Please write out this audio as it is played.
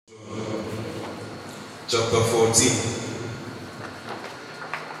chapter 14.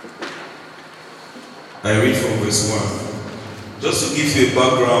 I read from verse 1. Just to give you a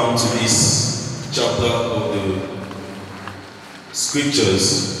background to this chapter of the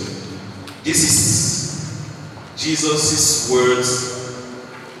scriptures, this is Jesus' words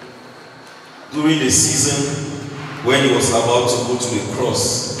during the season when he was about to go to the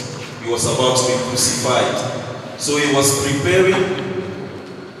cross. He was about to be crucified. So he was preparing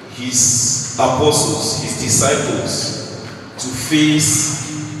his apostles, his disciples, to face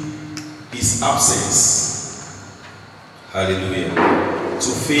his absence. Hallelujah. To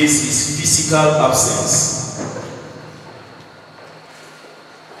face his physical absence.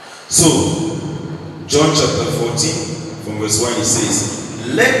 So, John chapter 14, from verse 1, it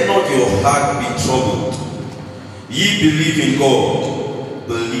says, "Let not your heart be troubled. Ye believe in God,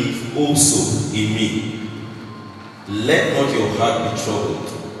 believe also in me. Let not your heart be troubled."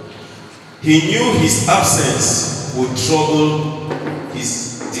 He knew his absence would trouble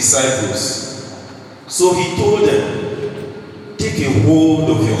his disciples. So he told them, take a hold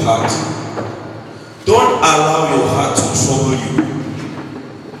of your heart. Don't allow your heart to trouble you.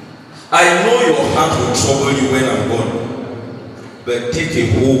 I know your heart will trouble you when I'm gone. But take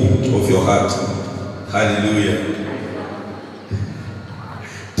a hold of your heart. Hallelujah.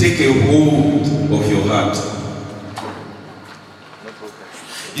 Take a hold of your heart.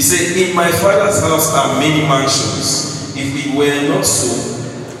 He said, "In my Father's house are many mansions. If it were not so,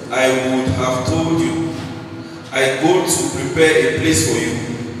 I would have told you. I go to prepare a place for you.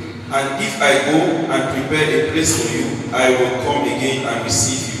 And if I go and prepare a place for you, I will come again and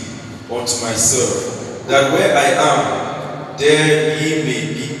receive you unto myself, that where I am, there ye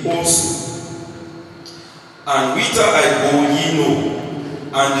may be also. And whither I go ye know,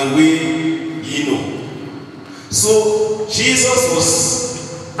 and the way ye know." So Jesus was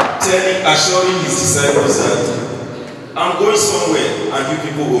assuring his disciples that I'm going somewhere and you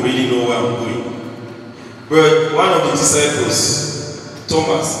people already know where I'm going. But one of the disciples,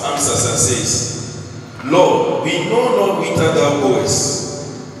 Thomas, answers and says, "Lord, we know not whither thou goest,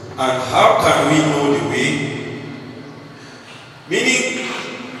 and how can we know the way?" Meaning,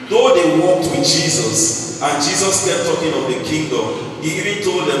 though they walked with Jesus and Jesus kept talking of the kingdom, he even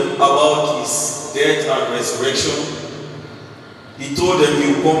told them about his death and resurrection. He told them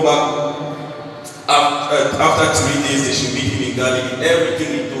he will come back after 3 days. They should meet him in Galilee. Everything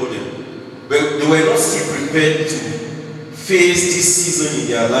he told them. But they were not still prepared to face this season in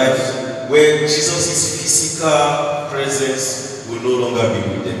their lives where Jesus' physical presence will no longer be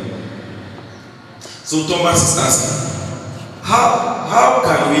with them. So Thomas is asking, how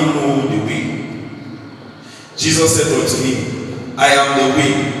can we know the way? Jesus said unto him, "I am the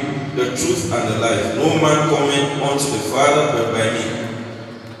way, the truth, and the life. No man cometh unto the Father but by me.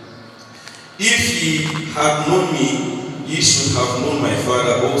 If ye had known me, ye should have known my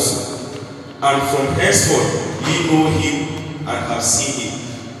Father also. And from henceforth ye know him and have seen him."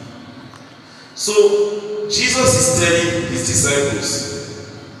 So Jesus is telling his disciples,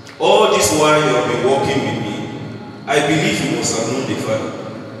 all this while you have been walking with me, I believe you must have known the Father.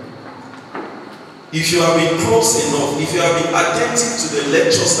 If you have been close enough, if you have been attentive to the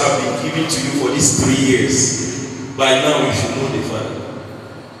lectures that have been given to you for these 3 years, by now you should know the Father.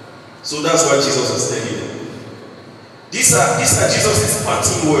 So that's what Jesus was telling them. These are Jesus'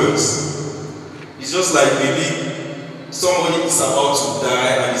 parting words. It's just like maybe somebody is about to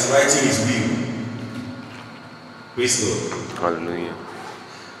die and is writing his will. Praise God. Hallelujah.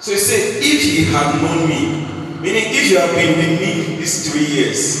 So he said, if he had known me, meaning if you have been with me these 3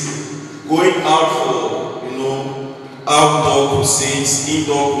 years, going out for, outdoor crusades,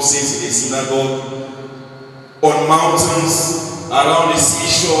 indoor crusades in the synagogue, on mountains, around the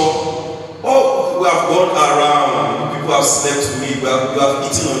seashore, we have gone around, people have slept with me, we have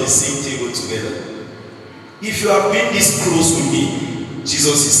eaten on the same table together. If you have been this close with me,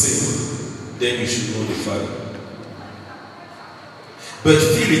 Jesus is saying, then you should know the Father. But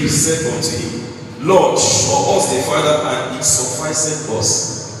Philip said unto him, "Lord, show us the Father, and it sufficeth us."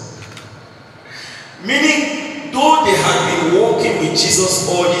 Meaning, though they had been walking with Jesus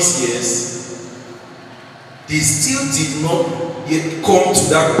all these years, they still did not yet come to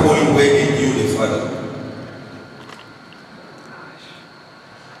that point where they knew the Father.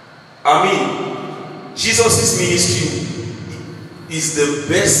 Jesus' ministry is the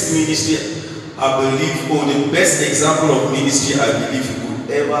best ministry, I believe, or the best example of ministry I believe you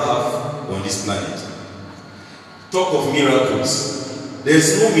could ever have on this planet. Talk of miracles. There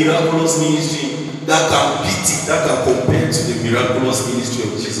is no miraculous ministry that can beat it, that can compare to the miraculous ministry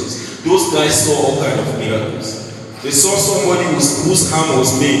of Jesus. Those guys saw all kinds of miracles. They saw somebody whose arm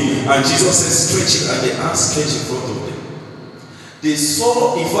was made, and Jesus said, stretch it, and the arm stretched in front of them. They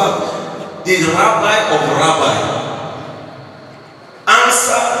saw, in fact, the rabbi of rabbi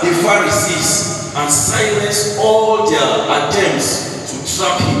answer the Pharisees and silence all their attempts to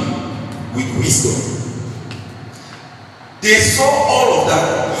trap him with wisdom. They saw all of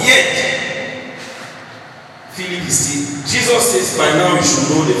that, yet Philip is still. Jesus says, by now you should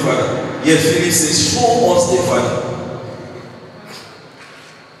know the Father. Yet Philip says, show us the Father.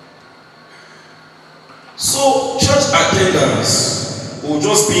 So church attendance or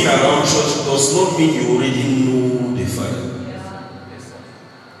just being around church does not mean you already know the Father.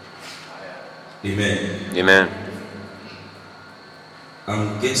 Amen. Amen.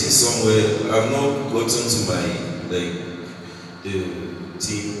 I'm getting somewhere. I've not gotten to my the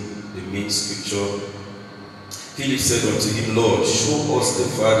theme, the main scripture. Philip said unto him, Lord, show us the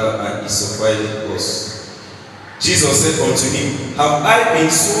Father, and it sufficeth us. Jesus said unto him, have I been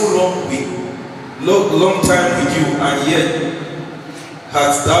so long time with you, and yet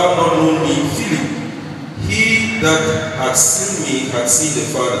hast thou not known me? Philip, he that hath seen me hath seen the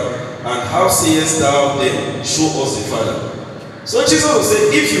Father. And how sayest thou then, show us the Father? So Jesus will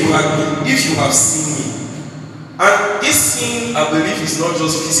say, if you have seen me. And this sin, I believe, is not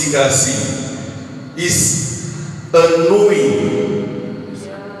just physical sin. It's a knowing.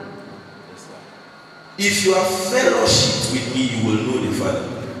 If you have fellowship with me, you will know the Father.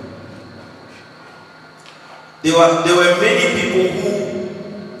 There were many people who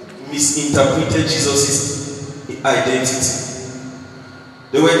misinterpreted Jesus' identity.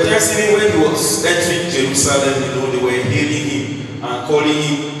 There were times even when he was entering Jerusalem, they were hailing him and calling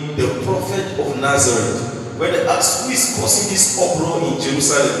him the prophet of Nazareth. When they asked who is causing this uproar in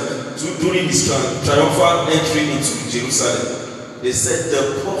Jerusalem during his triumphal entry into Jerusalem, they said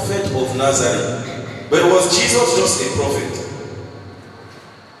the prophet of Nazareth. But was Jesus just a prophet?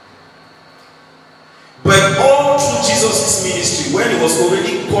 But all through Jesus' ministry, when he was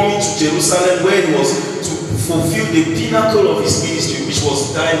already coming to Jerusalem, where he was to fulfill the pinnacle of his ministry, which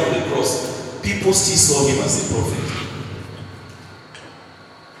was dying on the cross, people still saw him as a prophet.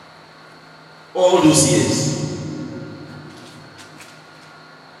 All those years.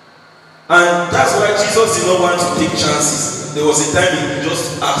 And that's why Jesus did not want to take chances. There was a time he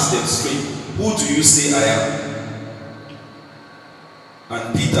just asked them straight, who do you say I am?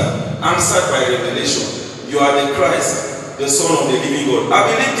 And Peter answered by revelation, you are the Christ, the Son of the living God. I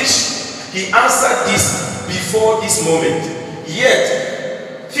believe he answered this before this moment.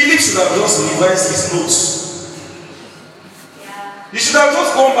 Yet, Philip should have just revised his notes. He should have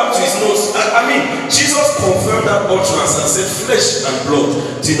just gone back to his notes. I mean, Jesus confirmed that utterance and said, flesh and blood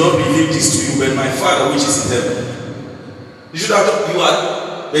did not reveal this to you, but my Father which is in heaven. You should have done,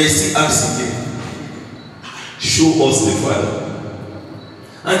 but he still asked him, show us the Father.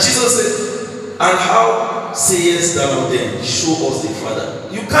 And Jesus said, and how sayest thou then, show us the Father?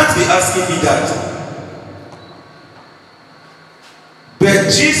 You can't be asking me that.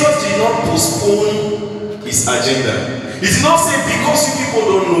 But Jesus did not postpone his agenda. He did not say, because you people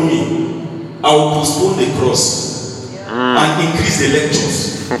don't know me, I will postpone the cross and increase the lectures.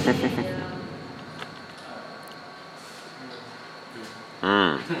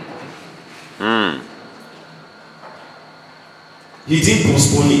 He didn't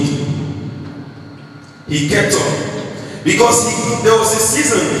postpone it. He kept on. Because there was a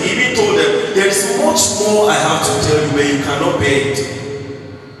season, he even told them, there is much more I have to tell you, but you cannot bear it.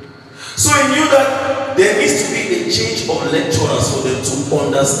 So he knew that there needs to be a change of lecturers for them to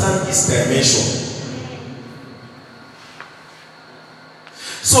understand this dimension.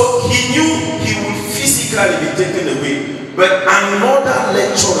 So he knew he would physically be taken away, but another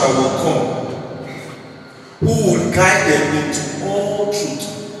lecturer will come who will guide them into all truth.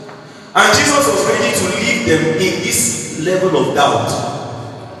 And Jesus was ready to leave them in this level of doubt.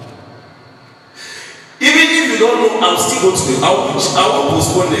 Even if you don't know, I'll still go to the outreach. I won't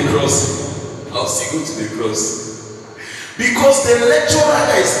postpone the cross. I'll still go to the cross. Because the lecturer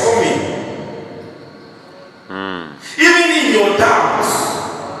that is coming, even in your doubt,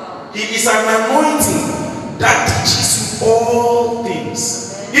 he is an anointing that teaches you all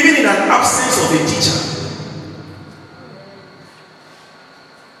things. Even in an absence of a teacher.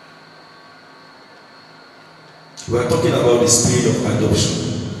 We are talking about the spirit of adoption.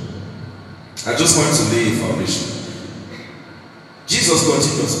 I just want to lay a foundation. Jesus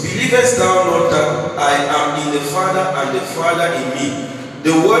continues, believest thou not that I am in the Father and the Father in me?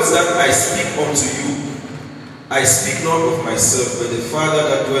 The words that I speak unto you, I speak not of myself, but the Father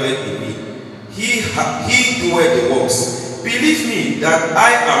that dwelleth in me. He doeth the works. believe me that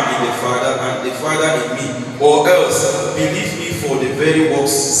I am in the Father and the Father in me, or else believe me for the very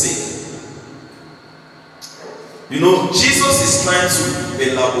work's sake. Jesus is trying to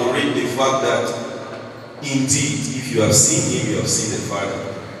elaborate the fact that indeed, if you have seen him, you have seen the Father.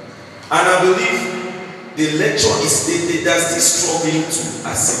 And I believe the lecture is they're still struggling to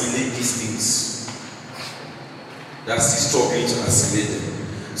assimilate these things. They're still struggling to assimilate them.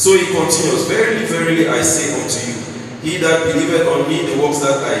 So he continues, verily, verily, I say unto you, he that believeth on me, the works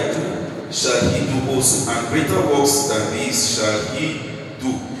that I do, shall he do also, and greater works than these shall he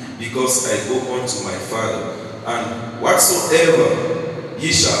do, because I go unto my Father. And whatsoever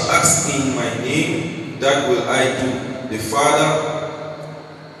ye shall ask in my name, that will I do, the Father,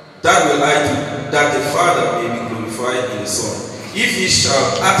 that will I do, that the Father may be glorified in the Son. If ye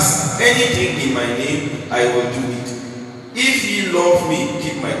shall ask anything in my name, I will do it. If ye love me,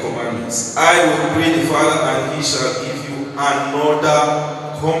 keep my commandments. I will pray the Father, and he shall give you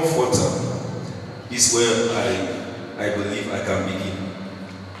another comforter. This is where I believe I can begin.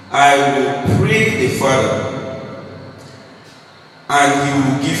 I will pray the Father, and he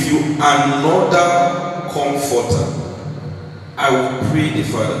will give you another comforter. I will pray the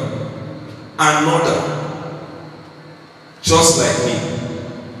Father, another, just like me.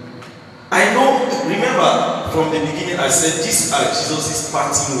 I know, remember from the beginning I said these are Jesus'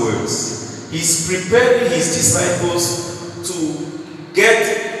 parting words. He's preparing his disciples to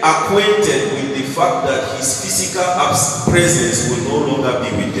get acquainted with the fact that his physical presence will no longer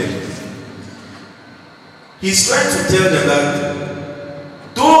be with them. He's trying to tell them that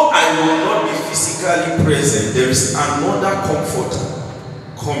though I will not be physically present, there is another comforter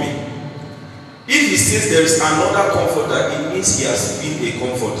coming. If he says there is another comforter, it means he has been a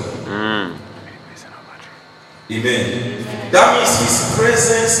comforter. Amen. That means his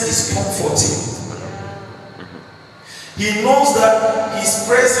presence is comforting. He knows that his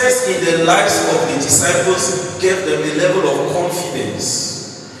presence in the lives of the disciples gave them a level of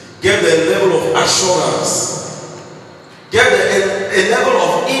confidence, gave them a level of assurance, gave them a level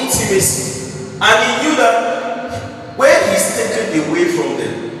of intimacy. And he knew that when he's taken away from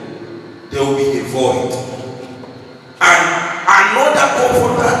them, there will be a void. And another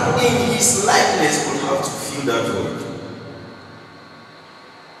comforter in his likeness will have to fill that void.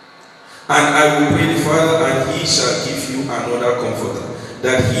 And I will pray the Father, and he shall give you another comforter,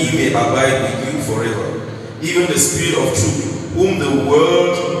 that he may abide with you forever, even the Spirit of truth, whom the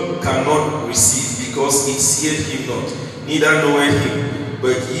world cannot receive, because it seeth him not, neither knoweth him.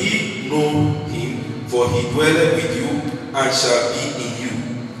 But ye know him, for he dwelleth with you, and shall be in you.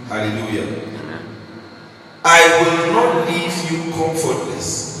 Hallelujah. I will not leave you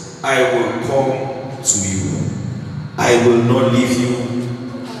comfortless. I will come to you. I will not leave you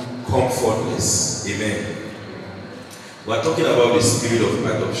comfortless. Amen. We are talking about the spirit of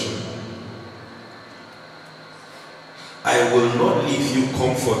adoption. I will not leave you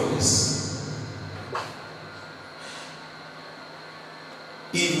comfortless.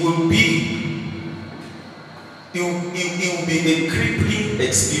 It will be a crippling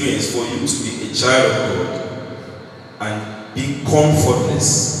experience for you to be a child of God and be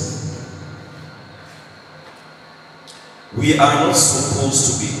comfortless. We are not supposed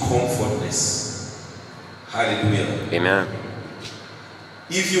to be comfortless. Hallelujah. Amen.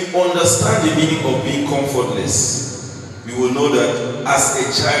 If you understand the meaning of being comfortless, you will know that as a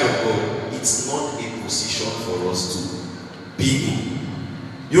child of God, it's not a position for us to be in.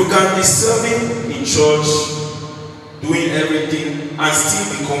 You can be serving in church, doing everything, and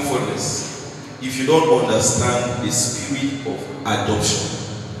still be comfortless if you don't understand the spirit of adoption.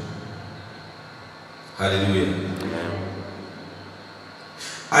 Hallelujah.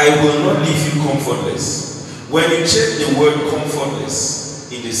 I will not leave you comfortless. When you check the word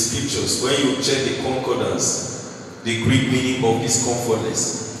comfortless in the scriptures, when you check the concordance, the Greek meaning of this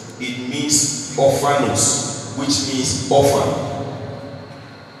comfortless, it means orphanos, which means orphan.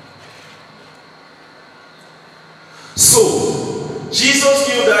 So, Jesus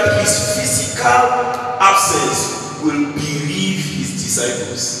knew that his physical absence will bereave his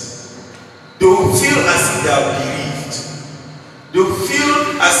disciples. They will feel as if they are bereaved. They will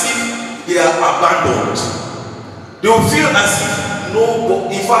feel as if they are abandoned. They will feel as if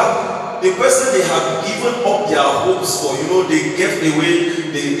in fact, the person they have given up their hopes for, they gave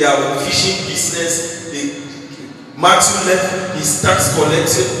away their fishing business. Matthew left his tax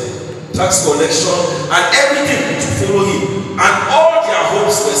collection, and everything to follow him. And all their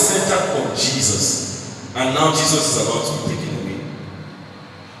hopes were centered on Jesus. And now Jesus is about to be taken away.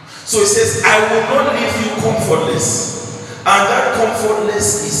 So he says, I will not leave you comfortless. And that comfortless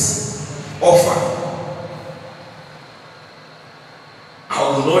is orphan.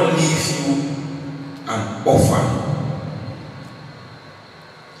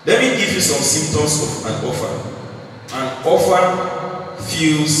 Let me give you some symptoms of an orphan. An orphan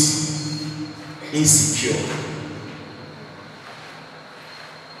feels insecure.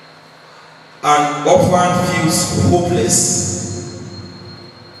 An orphan feels hopeless.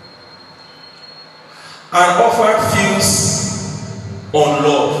 An orphan feels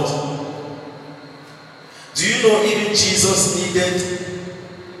unloved. Do you know even Jesus needed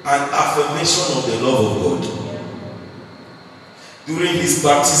an affirmation of the love of God? During his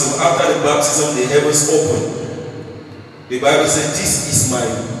baptism, after the baptism, the heavens opened. The Bible said, "This is my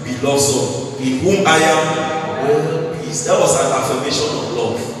beloved Son, in whom I am well pleased." That was an affirmation of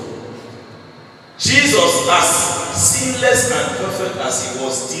love. Jesus, as sinless and perfect as he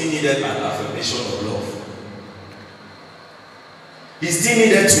was, still needed an affirmation of love. He still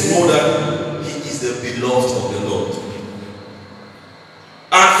needed to know that he is the beloved of the Lord.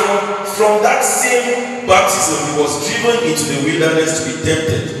 And from that same baptism, he was driven into the wilderness to be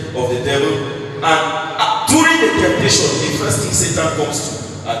tempted of the devil. And during the temptation, the first thing Satan comes to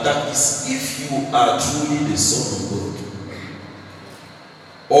attack is, if you are truly the Son of God,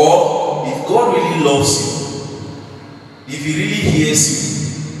 or if God really loves you, if he really hears you,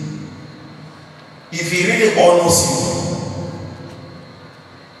 if he really honors you.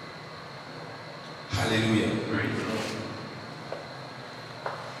 Hallelujah.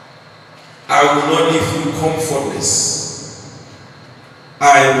 I will not leave you comfortless.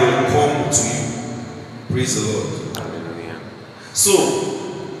 I will come to you. Praise the Lord. Hallelujah. So,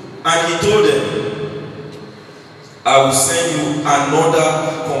 and he told them, I will send you another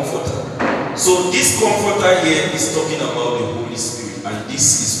comforter. So this comforter here is talking about the Holy Spirit, and this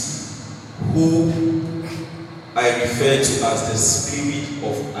is who I refer to as the spirit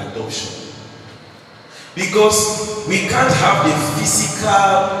of adoption. Because we can't have the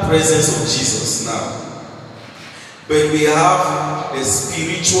physical presence of Jesus now, but we have the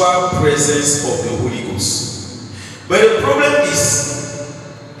spiritual presence of the Holy Ghost. But the problem is,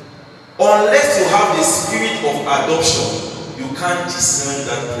 unless you have the spirit of adoption, you can't discern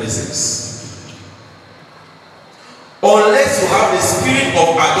that presence. Unless you have the spirit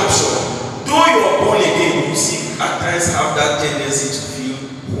of adoption, though you are born again, you see at times have that tendency to feel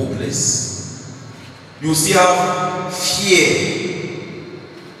hopeless. You still have fear.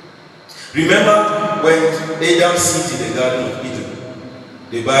 Remember when Adam sinned in the Garden of Eden?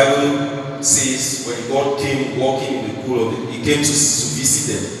 The Bible says when God came walking in the cool of it, he came to visit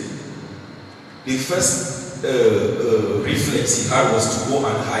them. The first reflex he had was to go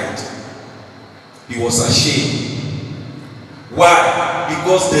and hide. He was ashamed. Why?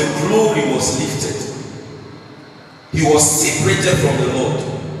 Because the glory was lifted. He was separated from the Lord.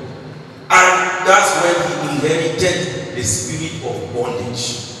 And that's when he inherited the spirit of bondage,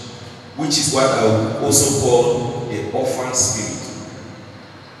 which is what I would also call the orphan spirit.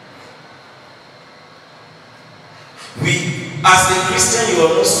 As a Christian, you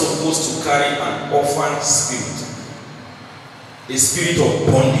are not supposed to carry an orphan spirit, a spirit of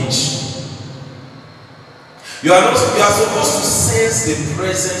bondage. You are supposed to sense the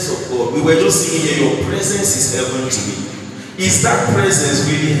presence of God. We were just singing here, your presence is heaven to me. Is that presence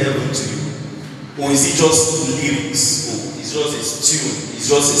really heaven to you? Or is it just lyrics? Or it's just a tune? It's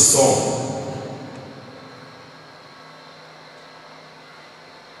just a song?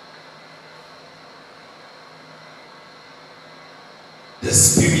 The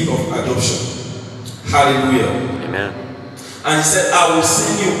spirit of adoption. Hallelujah. Amen. And he said, I will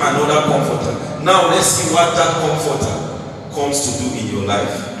send you another comforter. Now let's see what that comforter comes to do in your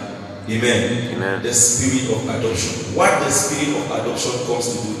life. Amen. Amen. The spirit of adoption. What the spirit of adoption comes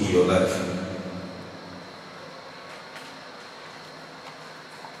to do in your life.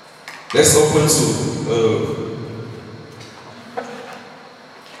 Let's open to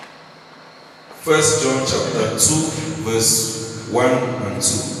 1 John chapter 2 verse 1 and 2.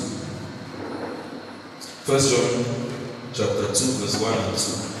 1 John chapter 2 verse 1 and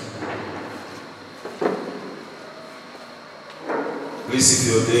 2. Please, if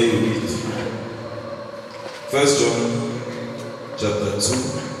you're there, you read. 1 John chapter 2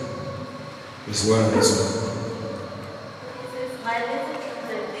 verse 1 and 2.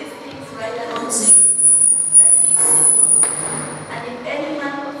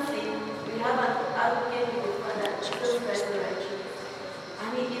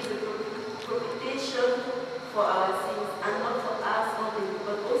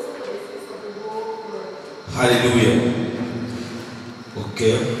 Hallelujah.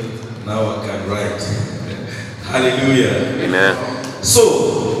 Okay, now I can write. Hallelujah. Amen. So,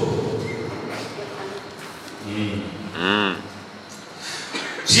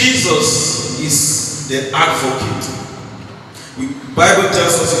 Jesus is the advocate. Bible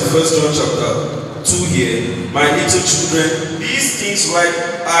tells us in 1 John chapter 2 here, my little children, these things write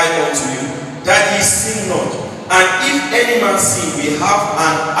I unto you, that ye sin not. And if any man sin, we have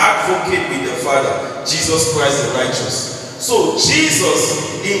an advocate with the Father, Jesus Christ the righteous. So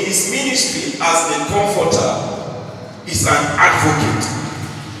Jesus, in his ministry as the comforter, is an advocate.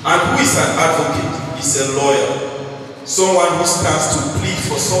 And who is an advocate? He's a lawyer. Someone who stands to plead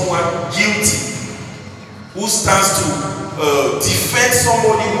for someone guilty, who stands to defend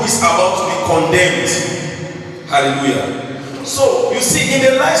somebody who is about to be condemned. Hallelujah. So, you see, in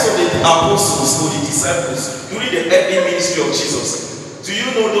the lives of the apostles or the disciples, during the early ministry of Jesus, do you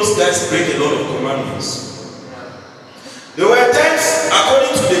know those guys break a lot of commandments? There were times,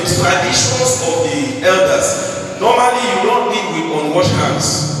 according to the traditions of the elders, normally you don't live with unwashed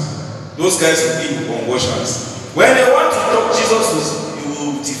hands. Those guys will live with unwashed hands. When they want to talk, Jesus you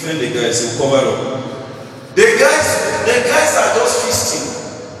will defend the guys, you will cover up. The guys are just feasting.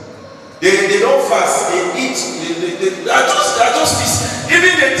 They don't fast, they eat, they are just feasting.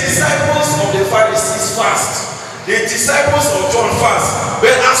 Even the disciples of the Pharisees fast. The disciples of John fast.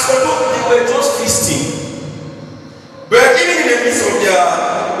 But as for those, they were just feasting. But even in the midst of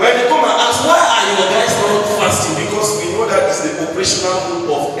when they come and ask, why are you guys not fasting? Because we know that is the operational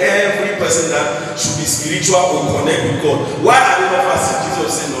rule of every person that should be spiritual or connect with God. Why are they not fasting? Jesus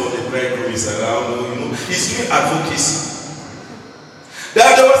said, no, the bridegroom is around, he's doing advocacy.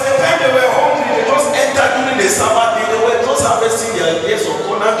 That there was a time they were hungry, they just entered during the Sabbath day, they were just harvesting their ears of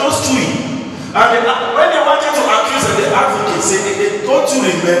corn and just chewing. And when they wanted to accuse them, the advocate said, don't you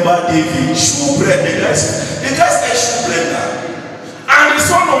remember David? Shoe bread, the guys ate shoe bread now. And the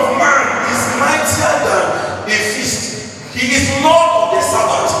Son of Man is mightier than a feast. He is Lord of the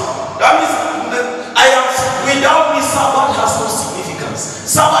Sabbath. That means without me, Sabbath has no significance.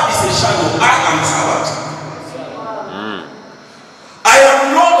 Sabbath is a shadow. I am Sabbath. I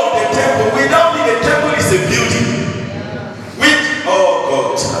am Lord of the temple. Without me, the temple is a building.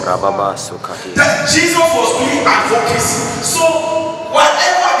 That Jesus was doing advocacy. So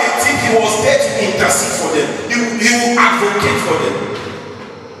whatever they think, he was there to intercede for them. He will advocate for them.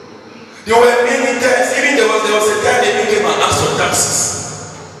 There were many times, even there was a time they came and asked for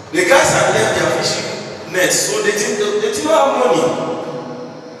taxes. The guys had left their fishing nets, so they didn't have money.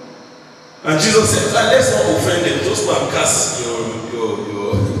 And Jesus said, let's not offend them. Just go and cast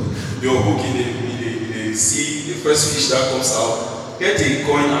your hook in the sea, the first fish that comes out. Get a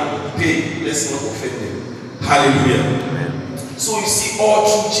coin and pay. Let's not offend them. Hallelujah. Amen. So you see, all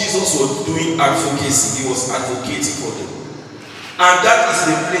through Jesus was doing advocacy. He was advocating for them. And that is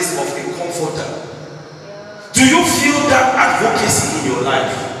the place of a comforter. Do you feel that advocacy in your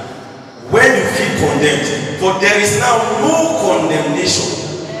life? When you feel condemned. For there is now no condemnation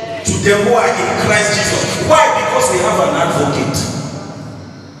to them who are in Christ Jesus. Why? Because we have an advocate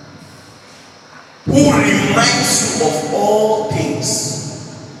who reminds you of all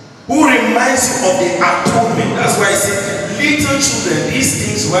things, who reminds you of the atonement. That's why I said, little children, these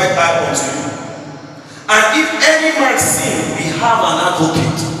things write I unto you. And if any man sin, we have an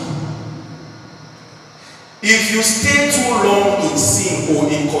advocate. If you stay too long in sin or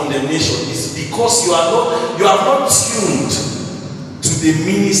in condemnation, it's because you have not tuned to the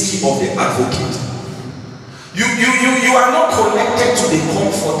ministry of the advocate. You are not connected to the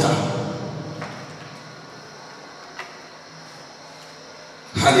comforter.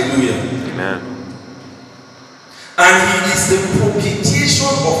 Hallelujah. Amen. And he is the propitiation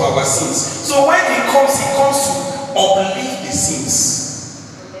of our sins. So when he comes to uplift the sins.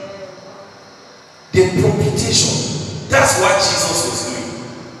 The propitiation. That's what Jesus was doing.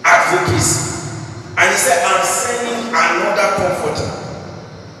 Advocacy. And he said, I'm sending another comforter.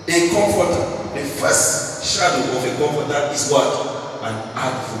 A comforter. The first shadow of a comforter is what? An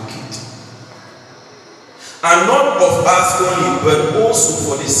advocate. And not of us only, but also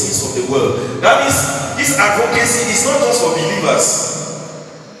for the sins of the world. That means this advocacy is not just for believers.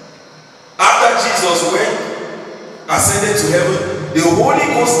 After Jesus went, ascended to heaven, the Holy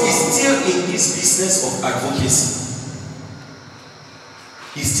Ghost is still in his business of advocacy.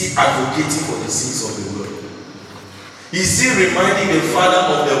 He's still advocating for the sins of the world. He's still reminding the Father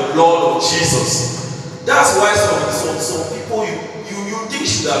of the blood of Jesus. That's why some people you think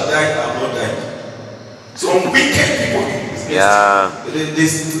should have died have not died. Some wicked people,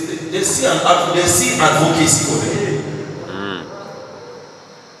 they see advocacy for them.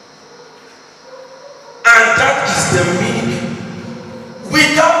 And that is the meaning.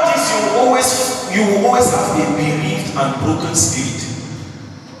 Without this, you will always have a bereaved and broken spirit.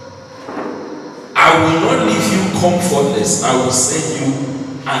 I will not leave you comfortless. I will send you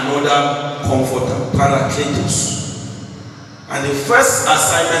another comforter, Paracletus. And the first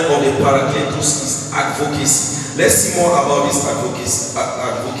assignment of the Paracletos is advocacy. Let's see more about this advocacy.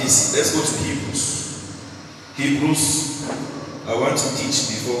 Let's go to Hebrews. Hebrews, I want to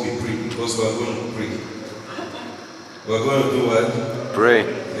teach before we pray because we are going to pray. We are going to do what? Pray.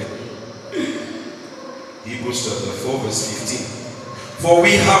 Hebrews chapter 4 verse 15. For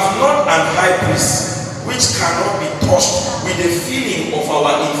we have not an high priest which cannot be touched with the feeling of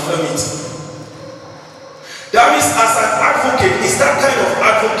our infirmity. That means as an advocate, is that kind of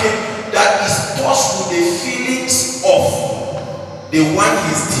advocate that is touched with the feelings of the one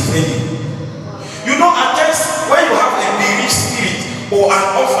he is defending. You know, at times when you have a bereaved spirit or an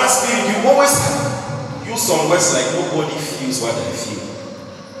orphan spirit, you always use some words like nobody feels what I feel.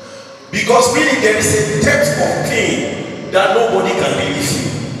 Because really there is a depth of pain that nobody can really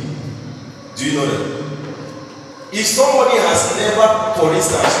feel. Do you know that? If somebody has never, for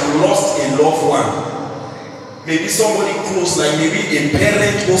instance, lost a loved one, maybe somebody close, like maybe a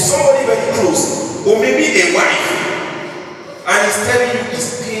parent or somebody very close, or maybe a wife, and he's telling you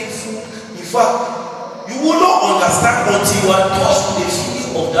it's painful. In fact, you will not understand until you are touched with the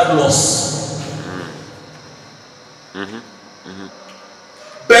feeling of that loss.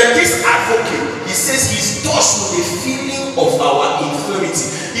 But this advocate, he says he's touched with the feeling of our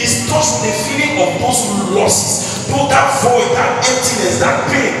infirmity. He's touched with the feeling of those losses. That void, that emptiness, that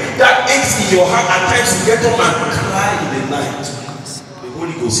pain, that aches in your heart. At times you get up and cry in the night. The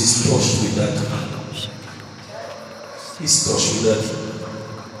Holy Ghost is touched with that. He's touched with that.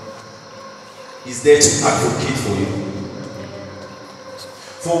 He's there to advocate for you.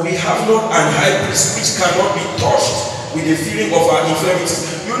 For we have not an high priest which cannot be touched with the feeling of our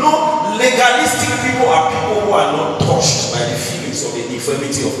infirmities. You know, legalistic people are people who are not touched by the feelings of the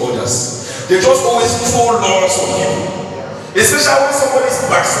infirmity of others. They just always throw laws on people. Especially when somebody is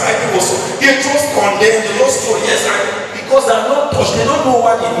backsliding also. They just condemn, they just throw yes, and because they are not touched, they don't know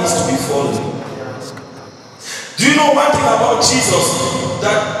what it means to be fallen. Do you know one thing about Jesus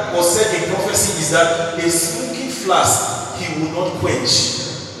that was said in prophecy is that a smoking flask he will not quench,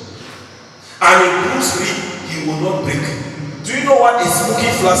 and a bruised reed he will not break. Do you know what a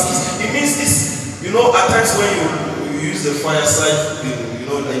smoking flask is? It means this, you know, at times when you use the fireside, you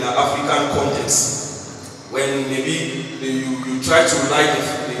know, in an African context, when maybe you try to light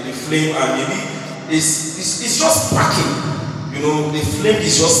the flame and maybe it's just sparking. You know, the flame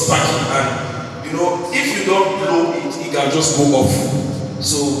is just sparking, and you know, if you don't blow it, it can just go off.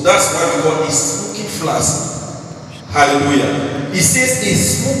 So that's why we call it smoking flask. Hallelujah. It says a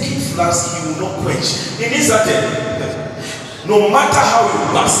smoking flask he will not quench. It means that no matter how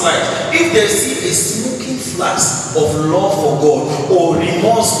you backslide, if they see a smoking flask of love for God or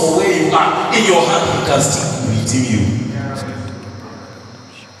remorse for where you are in your heart, he can still redeem you.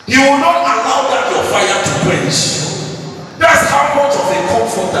 He will not allow that your fire to quench. That's how much of a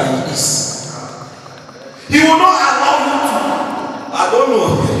comforter he is. He will not allow you to, I don't know,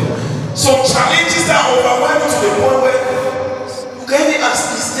 some challenges that overwhelm you to the point where you can even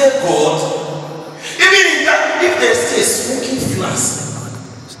ask, is there God? Even in that, if there's a smoking flask,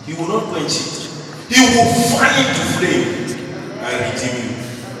 he will not quench it. He will fan it to flame and redeem you.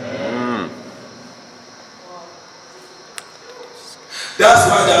 That's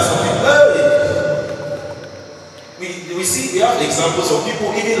why there are some people. We see, we have examples of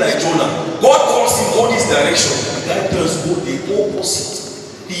people even like Jonah. God calls him go this direction. The guy turns go the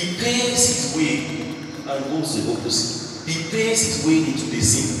opposite. He pays his way and goes the opposite. He pays his way into the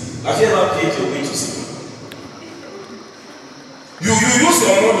sin. Have you ever paid your way to sin? You use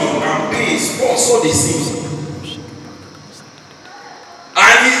your money and pay, sponsor the sin.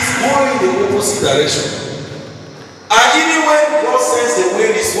 And he's going the opposite direction. And even when God sends the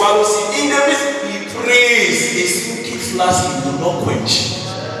wind, he swallows it. In the midst, he prays. A smoking flask he will not quench.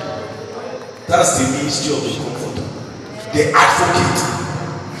 That's the ministry of the comforter, the advocate.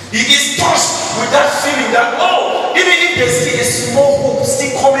 He is touched with that feeling that, oh, even if they see a small hope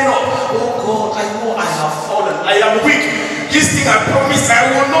still coming up, oh God, I know I have fallen. I am weak. This thing I promised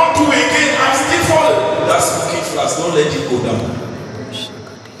I will not do again. I'm still falling. That smoking flask, don't let it go down.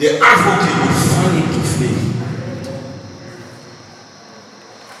 The advocate will fan into flame.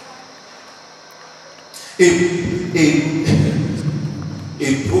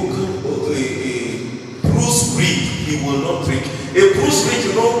 A broken or a bruised reed he will not break. A bruised reed,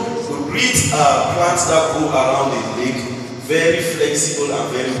 you know, reeds are plants that grow around the lake, very flexible and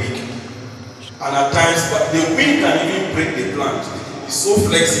very weak. And at times, but the wind can even break the plant. It's so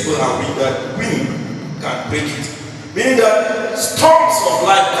flexible and weak that wind can break it. Meaning that storms of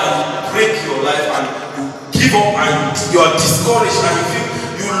life can break your life and you give up and you are discouraged and you feel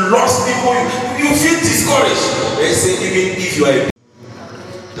you lost people. you feel discouraged. They say even if you are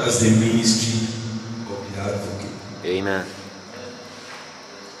that's the ministry of the advocate. Amen.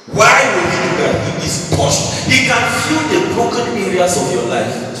 Why will he do that? He is touched. He can feel the broken areas of your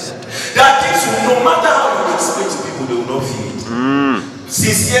life. That things no matter how you explain to people, they will not feel it.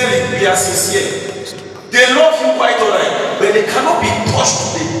 Sincerely, we are sincere. They love you quite alright, but they cannot be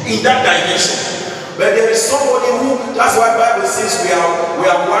touched in that dimension. But there is somebody who, that's why the Bible says we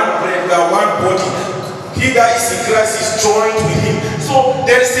are one bread, we are one body. He that is in Christ is joined with him. So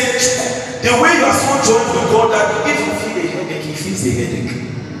there is the way you are so joined with God that if you feel a headache, he feels a headache.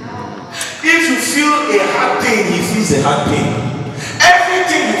 If you feel a heart pain, he feels a heart pain.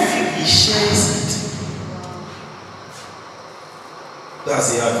 Everything you feel, he shares it.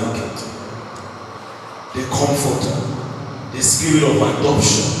 That's the advocate, the comforter, the spirit of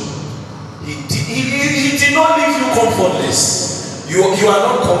adoption. He did not leave you comfortless. You are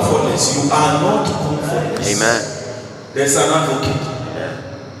not comfortless. You are not comfortless. Amen. There's an advocate.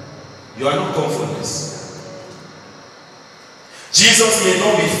 You are not comfortless. Jesus may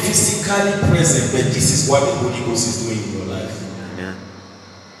not be physically present, but this is what the Holy Ghost is doing in your life. Yeah.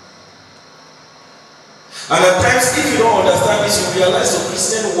 And at times, if you don't understand this, you realize the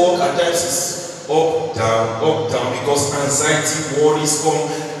Christian walk at times is up, down, because anxiety, worries come,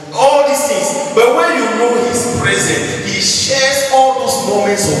 all these things. But when you know He's present, He shares all those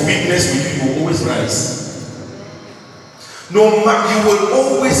moments of weakness with you. You will always rise. No matter, you will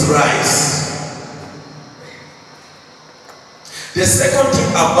always rise. The second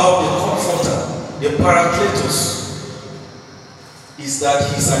thing about the comforter, the Paracletus, is that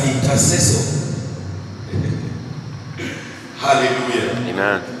he's an intercessor. Hallelujah.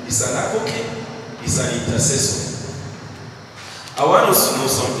 Amen. He's an advocate, he's an intercessor. I want us to know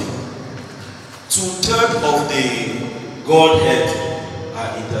something. 2/3 of the Godhead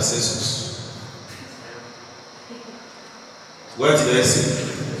are intercessors. What did I say?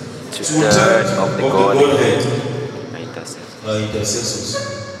 2/3 of the Godhead are intercessors.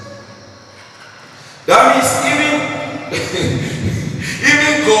 That means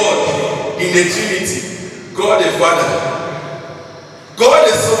even God in the Trinity, God the Father, God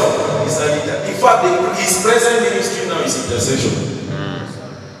the Son is an intercessor. In fact, His present ministry now is intercession.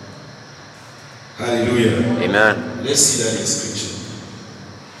 Hallelujah. Amen. Let's see that in Scripture.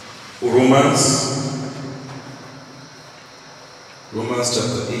 Romans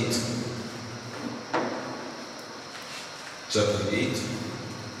chapter 8. Chapter 8.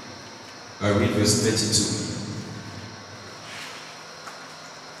 I read verse 32.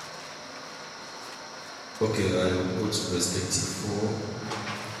 Okay, I will go to verse 34.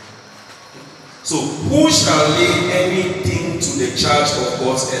 So, who shall lay anything to the charge of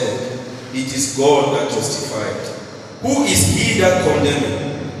God's elect? It is God that justified. Who is he that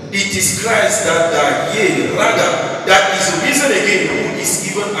condemned? It is Christ that died, yea, rather, that is risen again, who is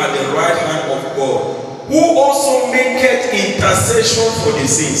even at the right hand of God, who also maketh intercession for the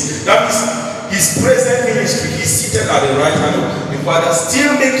saints. That means his present ministry, he's seated at the right hand of the Father,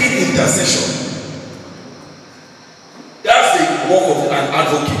 still making intercession. That's the work of an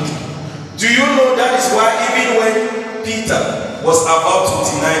advocate. Do you know that is why even when Peter was about to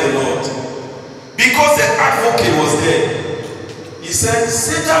deny the Lord, because the advocate was there, he said,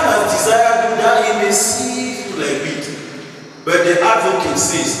 Satan has desired you that he may see you like wheat. But the advocate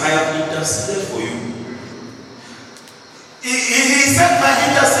says, I have interceded for you. He said, my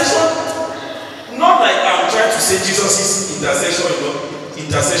intercession, not like I'm trying to say Jesus' intercession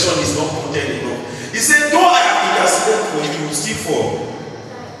is not content enough. He said, though I have interceded for you, you still fall.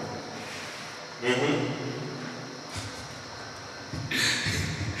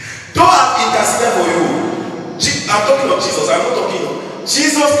 Though I have interceded for you, I'm talking of Jesus, I'm not talking of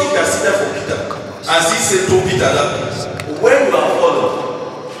Jesus interceded for Peter. As he said to Peter that when you are fallen.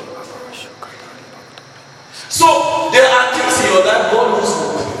 So there are things in your life God knows.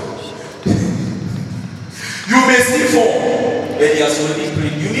 You may still fall, but he has already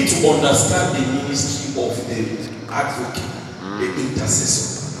prayed. You need to understand the ministry of the advocate, the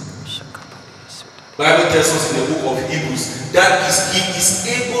intercessor. Bible tells us in the book of Hebrews that he is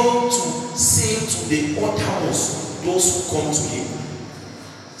able to save to the uttermost those who come to him.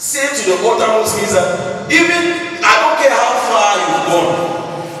 Save to the uttermost means that even I don't care how far you've gone,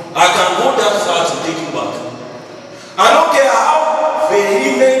 I can go that far to take you back. I don't care how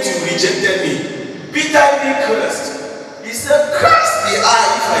vehement you rejected me. Peter even cursed. He said, "Curse be I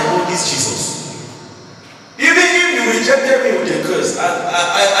if I know this Jesus." Even if you rejected me with a curse,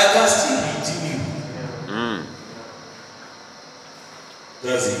 I can still redeem you.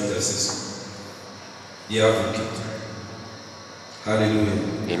 That's the intercessor, the advocate. Hallelujah.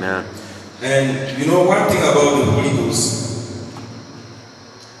 Amen. And you know, one thing about the Holy Ghost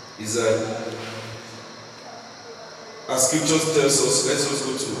is that, as scriptures tells us, let's just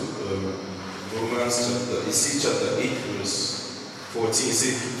go to Romans chapter 8, verse 14. It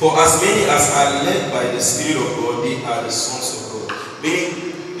says, "For as many as are led by the Spirit of God, they are the sons of God."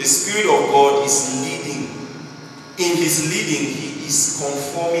 Meaning, the Spirit of God is leading. In His leading, He is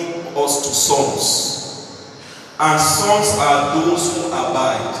conforming us to sons. And sons are those who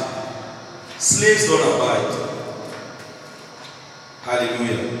abide. Slaves don't abide.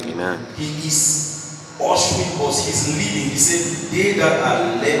 Hallelujah. Amen. He is ushering us. He's leading. He said, "They that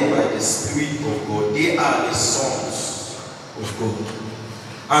are led by the Spirit of God, they are the sons of God."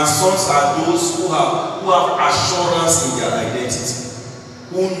 And sons are those who have assurance in their identity,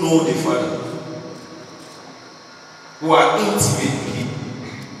 who know the Father, who are intimate with Him.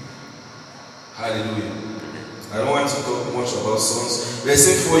 Hallelujah. I don't want to talk much about sons. They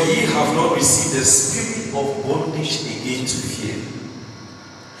say, "For ye have not received the spirit of bondage again to fear."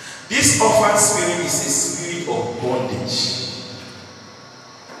 This orphan spirit is a spirit of bondage.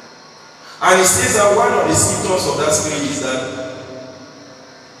 And it says that one of the symptoms of that spirit is that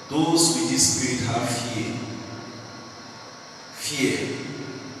those with this spirit have fear. Fear.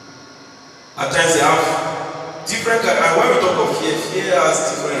 At times they have different kinds. And when we talk of fear, fear has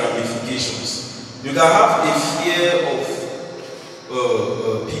different ramifications. You can have a fear of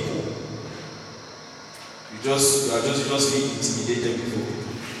people. You just feel intimidated before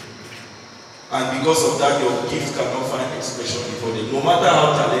people. And because of that, your gift cannot find expression before them. No matter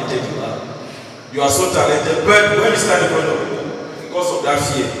how talented you are so talented, but when you stand in front of people, because of that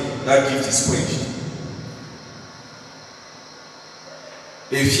fear, that gift is quenched.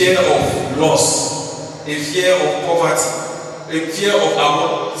 A fear of loss, a fear of poverty, a fear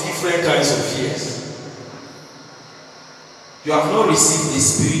of different kinds of fears. You have not received the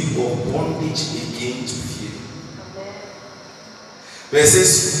spirit of bondage again to fear. But it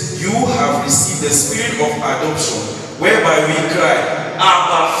says, "You have received the spirit of adoption, whereby we cry,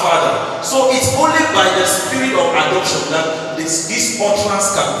 Abba, Father." So it's only by the spirit of adoption that this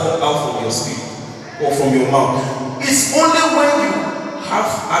utterance can come out from your spirit or from your mouth. It's only when you have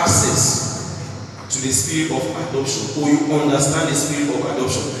access to the spirit of adoption, or you understand the spirit of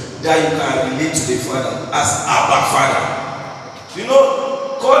adoption, that you can relate to the Father as Abba, Father. You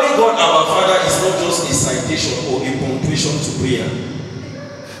know, calling God Abba, Father is not just a citation or a punctuation to prayer.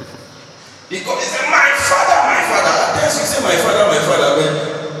 Because he said, "My Father, my Father." At times you say, "My Father, my Father,"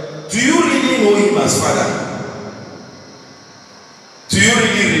 but do you really know Him as Father? Do you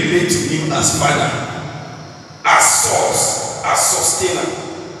really relate to Him as Father? As source, as sustainer?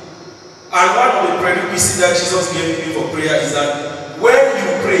 And one of the prerequisites that Jesus gave me for prayer is that when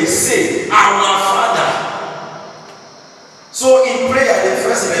you pray, say, "Our Father." So in prayer, the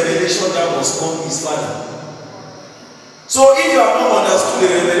first revelation that must come is Father. So if you have not understood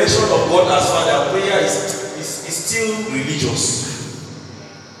the revelation of God as Father, prayer is still religious.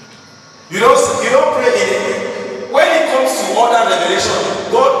 You don't pray in it. When it comes to other revelation,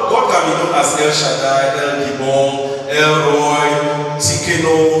 God can be known as El Shaddai, El Gibon, El Roy,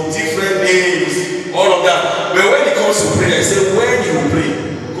 Tikeno, different names, all of that. But when it comes to prayer, I say, when you pray,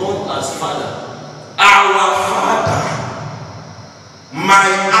 God as Father, our Father, my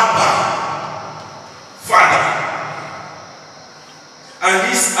Abba, Father. And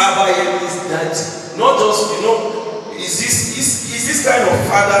this Abba is that, not just, is this kind of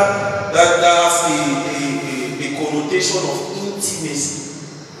Father that has a connotation of intimacy.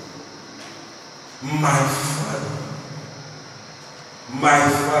 My Father, my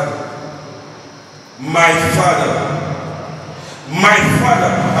Father, my Father, my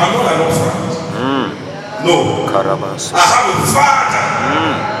Father. I'm not an orphan. No. I have a Father.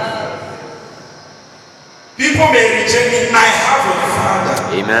 People may reject me. I have a Father.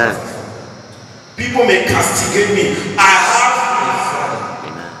 Amen. People may castigate me. I have a Father.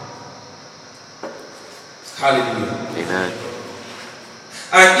 Amen. Hallelujah. Amen.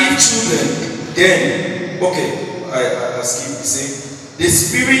 And if children, then, okay, I skip to say, the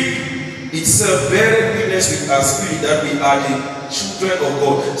Spirit itself bearing witness with our spirit that we are the children of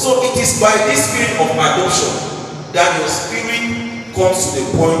God. So it is by this spirit of adoption that your spirit comes to the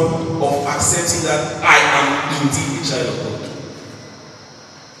point of accepting that I am indeed a child of God.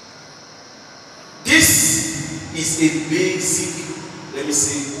 This is a basic, let me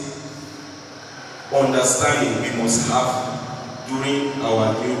say, understanding we must have during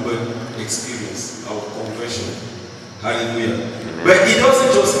our new birth experience, our conversion. Hallelujah. Amen. But it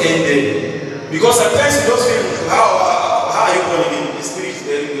doesn't just end there. Because sometimes you just feel, how are you born again? The Spirit is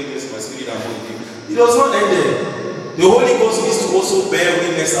very good, yes, my spirit I'm born again. It does not end there. The Holy Ghost needs to also bear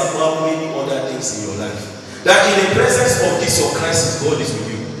witness about many other things in your life. That in the presence of this your crisis, God is with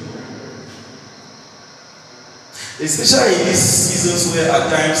you. Especially in these seasons where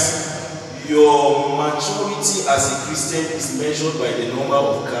at times your maturity as a Christian is measured by the number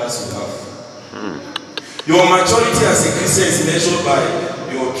of cars you have. Your maturity as a Christian is measured by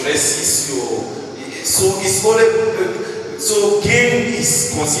your dresses, so gain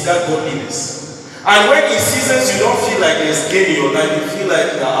is considered godliness. And when in seasons you don't feel like there's gain in your life, you feel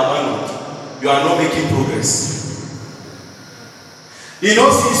like you are abandoned. You are not making progress. In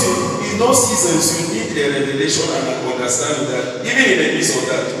those seasons, you need a revelation and an understanding that even in the midst of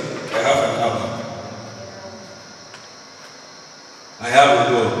that, I have an Abba. I have a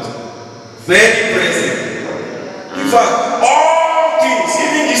God. Very present. In fact, all things,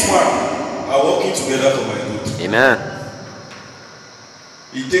 even this one, are working together for my good. Amen.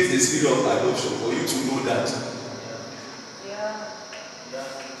 It takes the spirit of adoption for you to know that.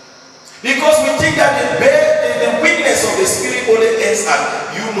 Because we think that the witness of the Spirit only ends at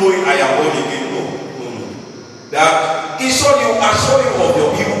you knowing I am born again. No. That he showed you, assure you of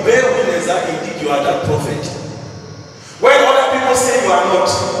you bear witness that indeed you are that prophet. When other people say you are not,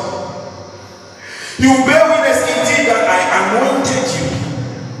 you bear witness indeed that I anointed you.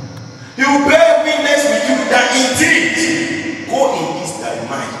 You bear witness with you that indeed go in this thy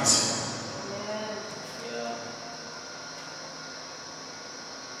might.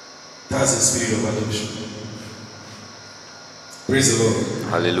 That's the spirit of adoption. Praise the Lord.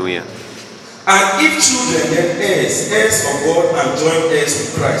 Hallelujah. And if children, then heirs of God and joint heirs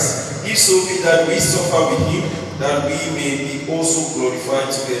with Christ, if so be that we suffer with him, that we may be also glorified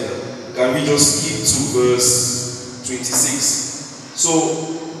together. Can we just skip to verse 26? So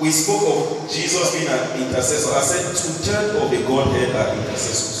we spoke of Jesus being an intercessor. I said 2/3 of the Godhead are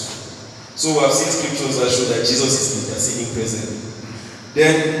intercessors. So we have seen scriptures that show that Jesus is interceding presently.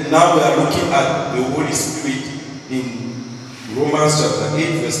 Then now we are looking at the Holy Spirit in Romans chapter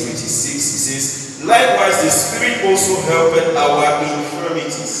 8 verse 26. It says, likewise the Spirit also helpeth our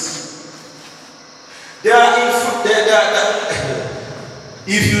infirmities.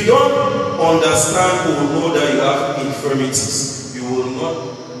 If you don't understand or know that you have infirmities, you will not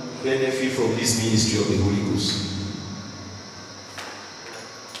benefit from this ministry of the Holy Ghost.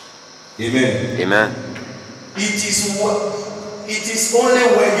 Amen. Amen. It is only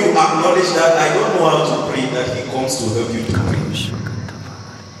when you acknowledge that I don't know how to pray that he comes to help you to pray.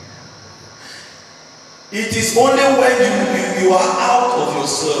 It is only when you are out of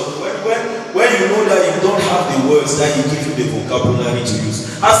yourself, when you know that you don't have the words, that he gives you the vocabulary to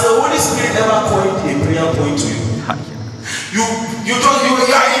use. Has the Holy Spirit ever coined a prayer point to you? You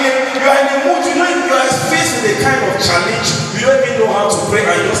are in a mood, you are faced with a kind of challenge, you don't even know how to pray,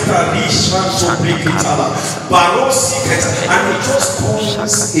 and you start to pray but secret, and it just comes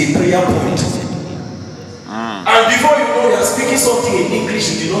a prayer point. And before you know, you are speaking something in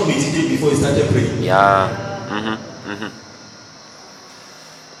English you did not meditate before you started praying.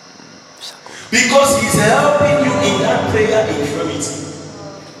 Because he's helping you in that prayer infirmity.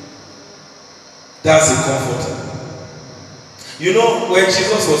 That's a comforter. You know, when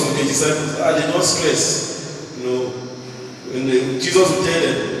Jesus was with the disciples, they don't stress. You know, when Jesus would tell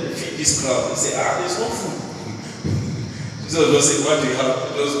them, feed this crowd, they say, there's no food. Jesus just said, what do you have?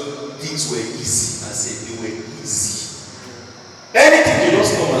 Just things were easy. I said, they were easy. Anything they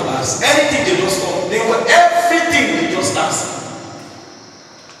just come and ask. Anything they just come. Everything they just ask.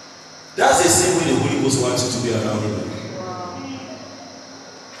 That's the same way the Holy Ghost wants you to be around him.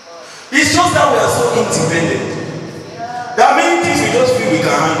 It's just that we are so independent. There are many things we just feel we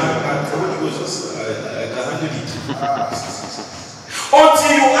can handle. And the Holy Ghost just, I can handle it.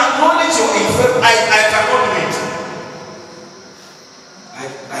 Until you acknowledge your infirmity, I cannot do it.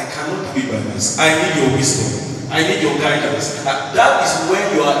 I cannot do it by myself. I need your wisdom. I need your guidance. That is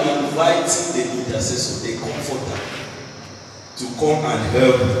when you are inviting the intercessor, the comforter, to come and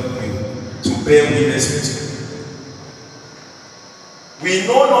help you, to bear witness with you. We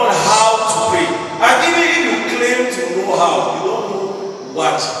know not how to pray. And even if you claim to know how, you don't know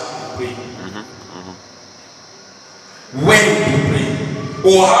what to pray. When you pray.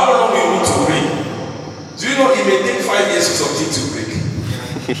 Or how long you need to pray. Do you know it may take 5 years for something to break?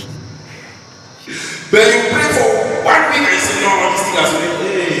 But you pray for 1 week and you say, no, this thing has been.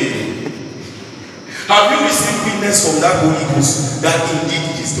 Hey. Have you received witness from that Holy Ghost that indeed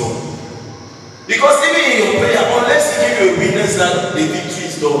it is done? Because even in your prayer, unless he give you a witness that the victory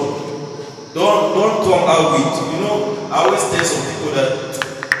is done, don't come out with, I always tell some people that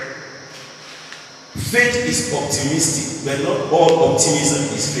faith is optimistic, but not all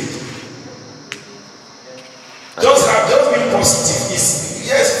optimism is faith. Just positive.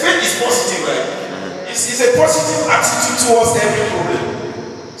 Yes, faith is positive, right? It's a positive attitude towards every problem.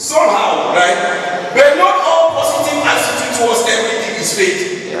 Somehow, right? But not all positive attitude towards everything is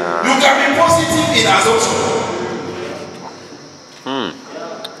faith. Yeah. You can be positive in assumption.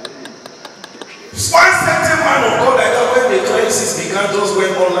 One certain man of God like that, when the crisis began, just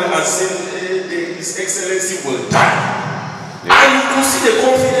went online and said, His Excellency will die. Yeah. And you could see the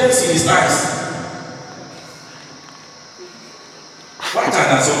confidence in his eyes. What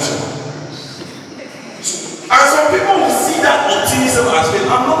an assumption. And some people will see that optimism as well.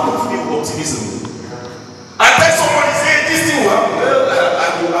 I'm not confident with optimism. I tell somebody, say, this thing will happen.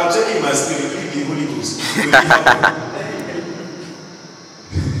 Well, I'm checking my spirit, give the Holy Ghost.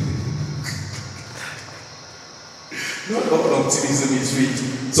 Not all optimism is faith.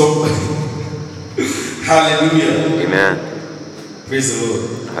 So, hallelujah. Amen. Praise the Lord.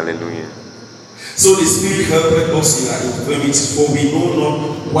 Hallelujah. So the Spirit helped us in our infirmities, for we know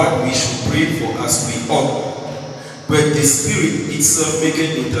not what we should pray for as we ought. But the Spirit itself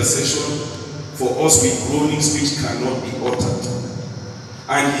maketh intercession for us with groanings which cannot be uttered.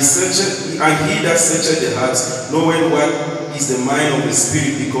 And he that searcheth the hearts, knowing what is the mind of the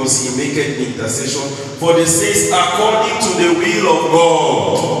Spirit, because he maketh intercession for the saints according to the will of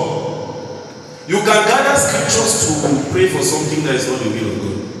God. You can gather scriptures to pray for something that is not the will of God.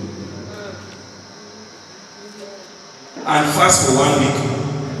 And fast for 1 week.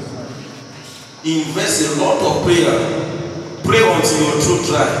 Invest a lot of prayer. Pray until your throat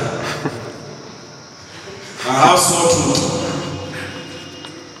dry. And have sore throat.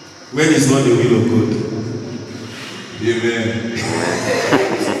 When it's not the will of God. Amen.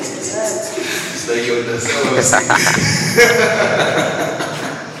 It's like you understand what I'm saying.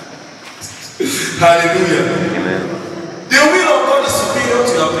 Hallelujah. Amen. The will of God is superior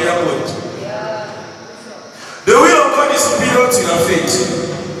to your prayer point. The will of God is superior to your faith.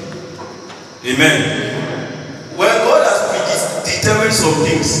 Amen. When God has predetermined some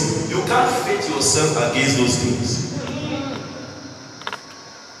things, you can't faith yourself against those things.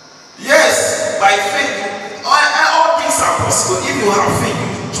 Yes, by faith, all things are possible. If you have faith,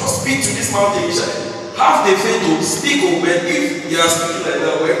 you just speak to this mountain. Have the faith to speak of, but if you are speaking like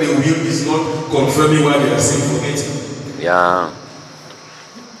that, when the will is not confirming what they are saying, forget it. Yeah.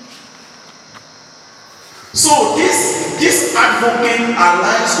 So this advocate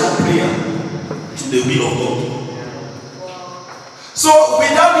aligns your prayer to the will of God. So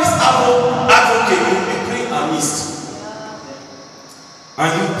without this advocate, you will be praying amiss. And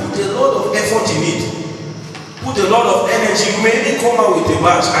you put a lot of effort in it. Put a lot of energy. You may even come out with a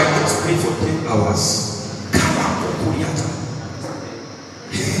batch. I just pray for 10 hours.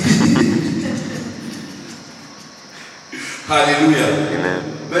 Hallelujah. Amen.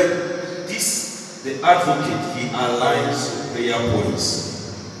 But the advocate, he aligns prayer points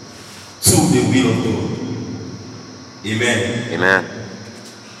to the will of God. Amen. Amen.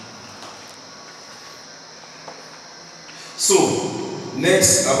 So,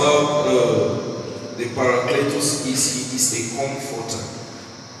 next about the Paracletus is he is a comforter.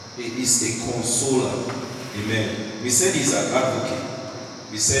 He is a consoler. Amen. We said he's an advocate.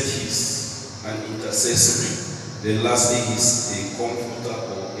 We said he's an intercessor. Then lastly, he's a comforter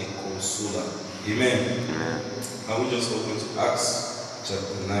or a consoler. Amen. Amen. Can we just open to Acts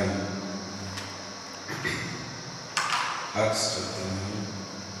chapter 9? Acts chapter 9.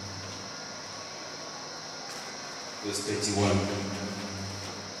 Verse 31.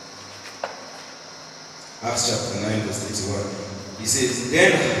 Acts chapter 9, verse 31. He says,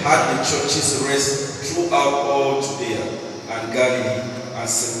 Then had the churches rest throughout all Judea and Galilee and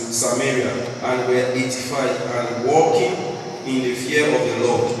Samaria, and were edified and walking in the fear of the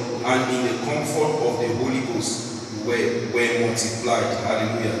Lord and in the comfort of the Holy Ghost were multiplied.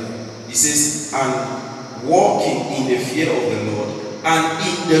 Hallelujah. He says, and walking in the fear of the Lord and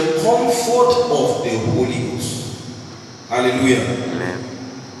in the comfort of the Holy Ghost. Hallelujah. Amen.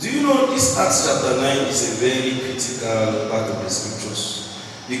 Do you know this Acts chapter 9 is a very critical part of the scriptures?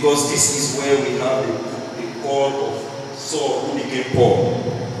 Because this is where we have the call of Saul who became Paul.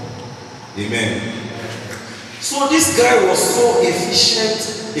 Amen. So this guy was so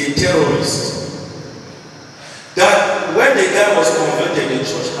efficient a terrorist that when the guy was converted, the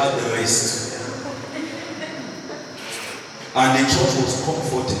church had the rest. And the church was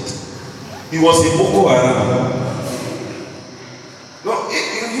comforted. He was the Boko Haram. No,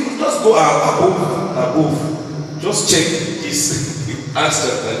 you just go above. Just check this Acts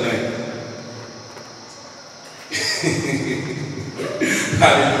chapter 9.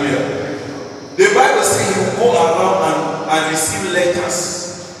 Hallelujah. The Bible says you go around and receive letters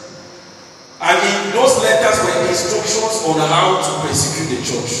And in those letters were instructions on how to persecute the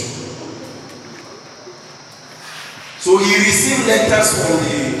church. So he received letters from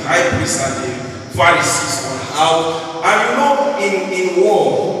the high priest and the Pharisees on how, and you know, in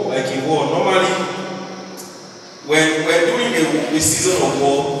war, like in war, normally when during a season of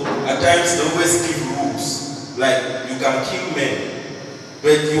war, at times they always give rules, like you can kill men,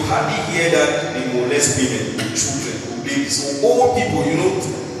 but you hardly hear that they molest women, children, babies, so old people, you know,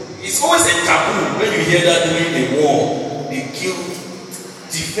 it's always a taboo when you hear that during a war, they kill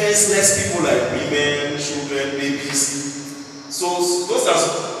defenseless people like women, children, babies. So those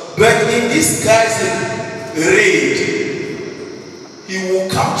are, but in this guy's raid, he will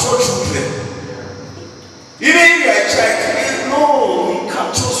capture children. Even if you are a child, no, he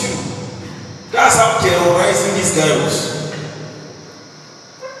captures you. That's how terrorizing this guy was.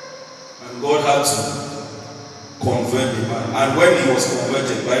 And God had to convert the man. And when he was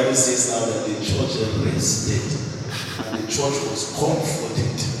converted, the Bible says now that the church rested. And the church was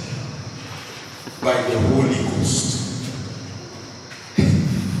comforted by the Holy Ghost.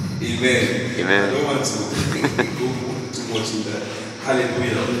 Amen. Amen. I don't want to go too much in that.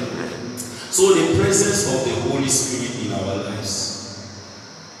 Hallelujah. So the presence of the Holy Spirit in our lives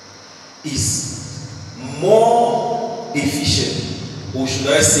is more efficient, or should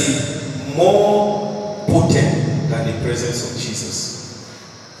I say more potent than the presence of Jesus.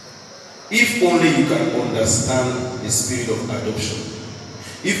 If only you can understand the spirit of adoption.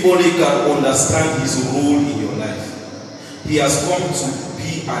 If only you can understand his role in your life. He has come to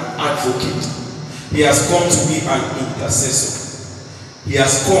be an advocate. He has come to be an intercessor. He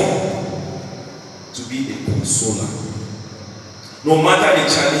has come to be a consoler. No matter the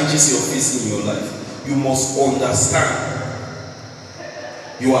challenges you're facing in your life, you must understand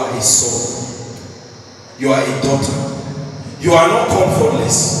you are a son. You are a daughter. You are not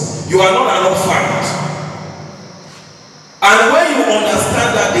comfortless. You are not an orphan. And when you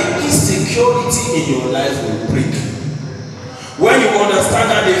understand that the insecurity in your life will break, when you understand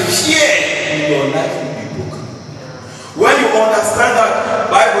that the fear in your life will be broken, when you understand that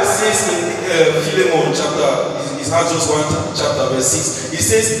Bible says in Philemon chapter, it has just one chapter, verse 6, it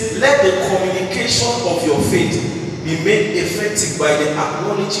says, let the communication of your faith be made effective by the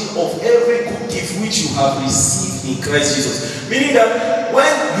acknowledging of every good gift which you have received in Christ Jesus. Meaning that when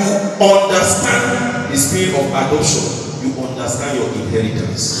you understand the spirit of adoption, you understand your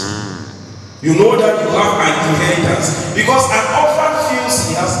inheritance. You know that you have an inheritance. Because an orphan feels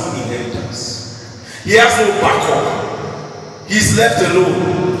he has no inheritance. He has no backup. He's left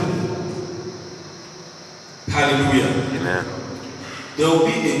alone. Hallelujah. Amen. There will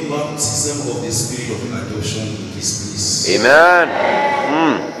be a baptism of the spirit of adoption in this place. Amen.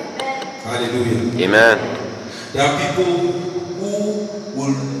 Hallelujah. Amen. There are people who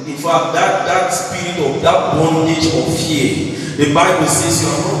will, in fact, that spirit of that bondage of fear. The Bible says you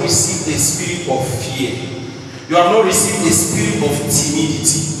have not received a spirit of fear. You have not received a spirit of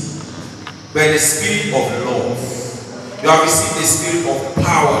timidity, but a spirit of love. You have received a spirit of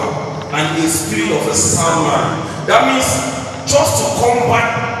power and a spirit of a sound mind. That means just to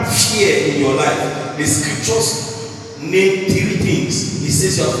combat fear in your life, the scriptures name 3 things. It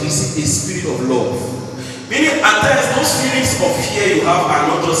says you have received a spirit of love. Meaning at times those feelings of fear you have are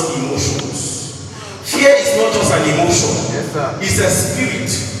not just emotions. Fear is not just an emotion. It's a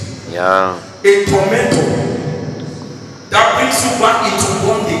spirit. Yeah. A tormentor that brings you back into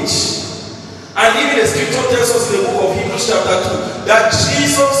bondage. And even the scripture tells us in the book of Hebrews chapter 2 that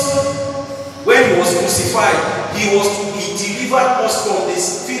Jesus, when he was crucified, he delivered us from the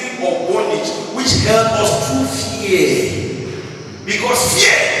spirit of bondage which held us through fear. Because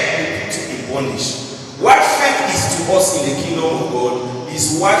fear will put you in bondage. What faith is to us in the kingdom of God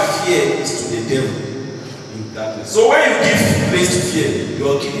is what fear is to the devil. So when you give place to fear, you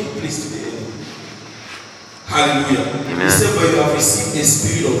are giving place to the enemy. Hallelujah. Amen. He said, but you have received a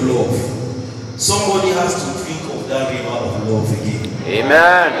spirit of love. Somebody has to drink of that river of love again.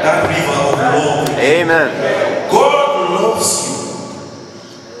 Amen. That river of love again. Amen. God loves you.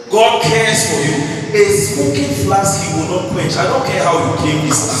 God cares for you. A smoking flask he will not quench. I don't care how you claim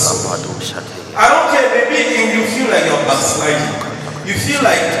this answer. I don't care. Maybe you feel like you're backsliding. You feel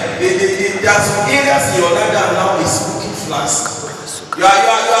like there are some areas in your life that are now a smoking flask. You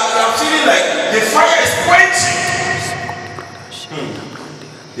are feeling like the fire is quenching.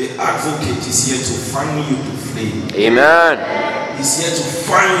 The advocate is here to fan you to flame. Amen. He's here to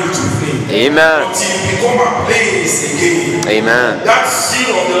fan you to flame. Amen. Until you become ablaze again. Amen. That zeal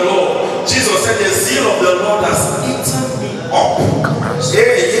of the Lord. Jesus said the zeal of the Lord has eaten me up.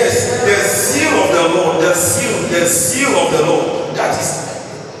 Hey, yes, the zeal of the Lord, the zeal of the Lord. That is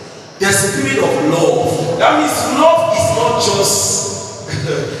the spirit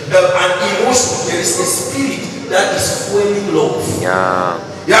love. Yeah.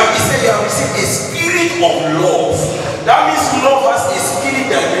 He said you have received a spirit of love. That means love has a spirit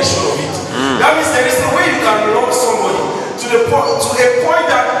dimension of it. That means there is a way you can love somebody to a point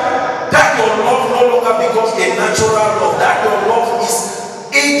that your love no longer becomes a natural love. That your love is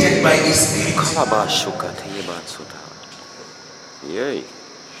aided by a spirit. Yay.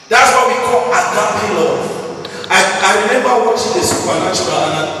 That's what we call agape love. I remember watching the Supernatural,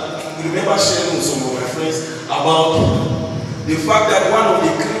 and I remember sharing with some of my friends about the fact that one of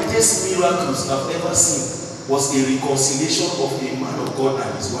the greatest miracles I've ever seen was a reconciliation of a man of God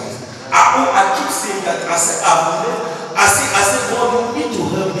and his wife. I keep saying that I said, God, you need to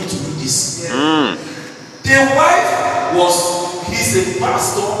help me to do this. The wife he's a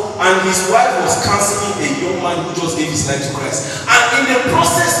pastor, and his wife was counseling a young man who just gave his life to Christ. And in the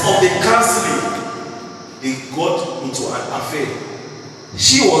process of the counseling, they got into an affair.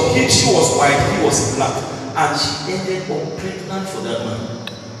 She was white, he was black, and she ended up pregnant for that man.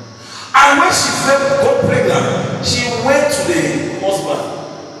 And when she got pregnant, she went to the husband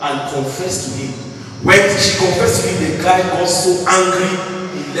and confessed to him. When she confessed to him, the guy got so angry,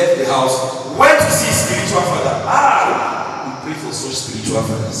 he left the house, went to see his spiritual father. We pray for such spiritual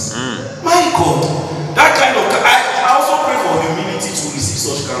fathers. My God, that kind of. I also pray for humility to receive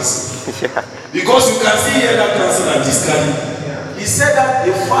such counsel. Because you can see here that counsel and discarding. He said that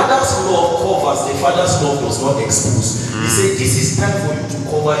the father's love covers, the father's love does not expose. He said, this is time for you to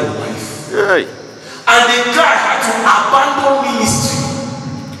cover your wife. And the guy had to abandon ministry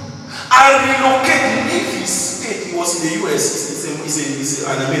and relocate, leave his state. He was in the US, he's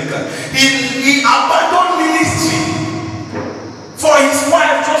an American. He abandoned ministry for his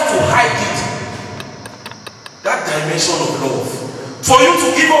wife just to hide it. That dimension of love. For you to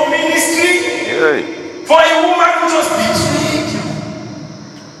give up ministry, for a woman who just betrayed you.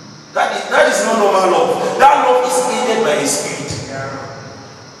 That is not normal love. That love is aided by a spirit.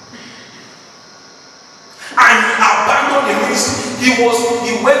 And he abandoned the ministry. He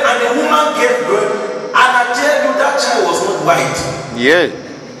went, and the woman gave birth. And I tell you, that child was not white. Yeah.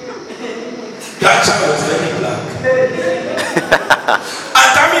 That child was very black. And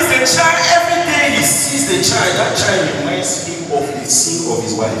that means the child, every day he sees the child, that child reminds him of the sin of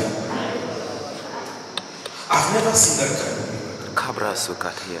his wife. I've never seen that kind of miracle.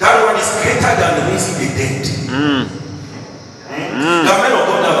 That one is greater than raising the dead. The men of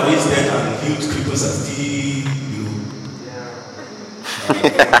God have raised dead and healed cripples and still,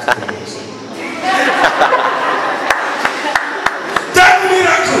 that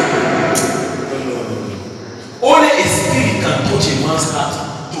miracle. No. Only a spirit can touch a man's heart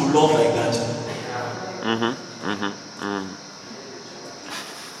to love like that.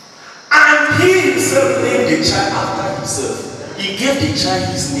 And he himself named the child after himself. He gave the child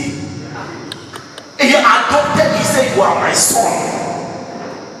his name. And he adopted, he said, you are my son.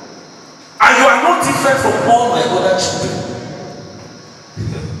 And you are not different from all my other children.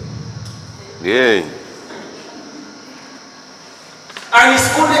 Yeah. And it's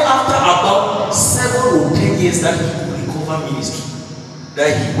only after about 7 or 10 years that he could recover ministry, that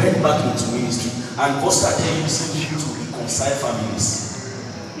he went back into ministry, and God started using him to reconcile families.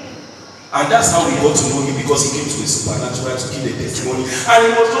 And that's how we got to know him, because he came to a supernatural to give a testimony. And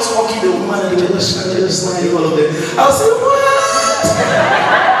he was just walking the woman, and they were just smiling, all of them. I was saying, what?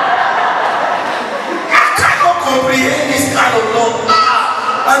 I cannot comprehend this kind of love.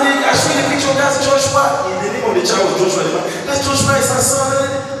 And then I showed the picture, that's Joshua. The name of the child was Joshua. That's Joshua, is her son.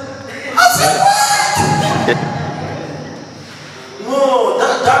 I said, what? No,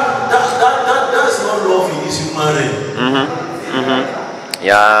 that's not love in this human realm.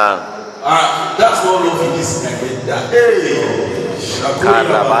 Yeah. That's not love in this that. Hey, when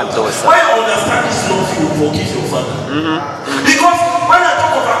you understand this love, you will forgive your father. Because when I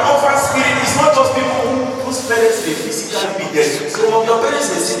talk of an orphan spirit, it's not just people whose parents may physically be dead. So your parents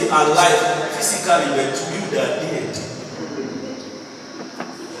may say they are alive physically, but to you they are dead.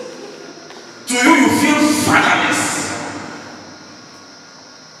 To you, you feel fatherless.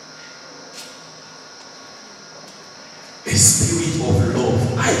 A spirit of love.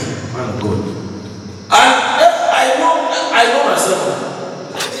 Man of God. And I know myself.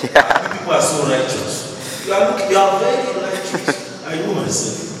 People are so righteous. You are very righteous. I know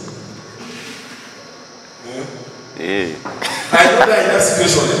myself. Yeah. I know that in that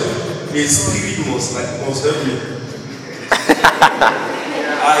situation, a spirit must help me.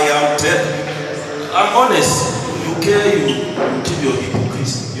 I am dead. I'm honest. You keep your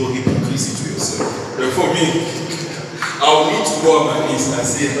hypocrisy to yourself. But for me, I will need to go on my knees and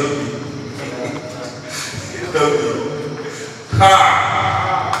say, help me. Help me.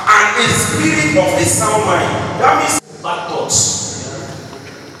 And a spirit of a sound mind. That means bad thought. thoughts.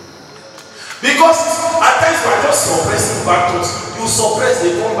 Because at times we are just suppressing bad thoughts. You suppress,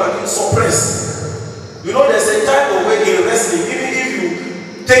 they come back, you suppress. You know, there's a type of way in wrestling, even if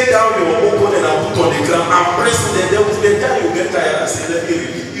you take down your opponent and put on the ground and press them, there will be a time you get tired and say, let me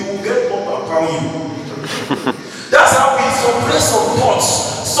repeat. You will get up and pound you. That's how we suppress some thoughts,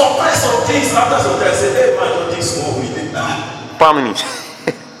 suppress some things after some time. Say, hey man, don't think small with it. Permanent.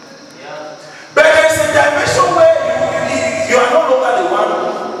 But there's a dimension where you are no longer the one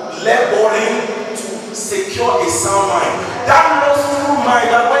laboring to secure a sound mind. That lustful mind,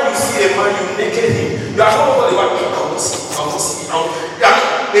 that when you see a man, you naked him. You are no longer the one. I will see.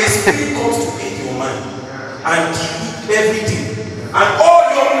 A spirit comes to aid your mind and delete everything, and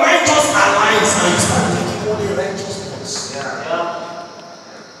all your mind just aligns and you start thinking only righteous thoughts.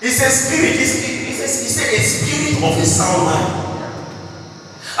 It's a spirit. It's a spirit of a sound mind.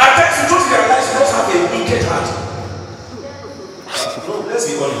 At times you just realize you don't have a wicked heart. No, let's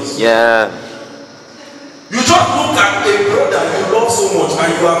be honest. Yeah. You just look at a brother you love so much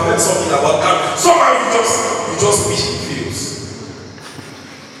and you have heard something about that. Somehow you just wish he feels.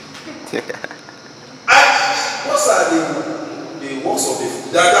 And what are the works of the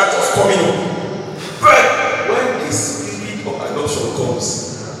that are just coming up? But when the spirit of adoption comes,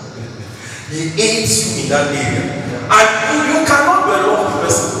 he aids you in that area. And you cannot be love the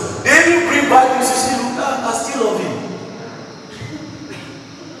person. Then you bring bad news, you say, look, I still love him.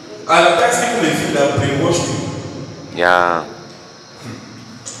 And at times people may feel that brainwashed you. Yeah.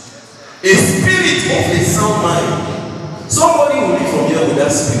 A spirit of a sound mind. Somebody will live from here with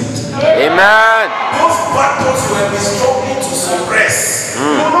that spirit. Amen. Those bad thoughts you have been struggling to suppress. It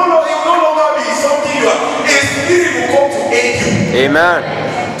will no longer be something you are. A spirit will come to aid you. Amen.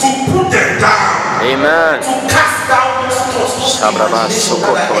 To put them down. Amen. To cast down those thoughts.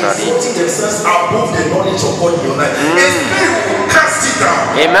 Exalting themselves above the knowledge of God in your life. A spirit will cast it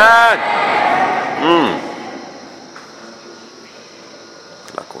down. Amen.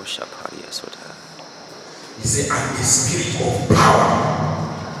 He said, and the spirit of power.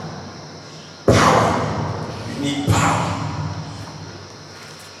 Power. You need power.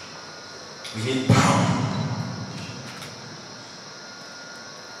 We need power.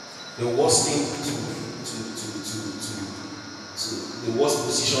 The worst thing the worst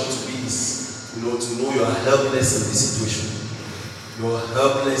position to be is, to know you are helpless in this situation. You are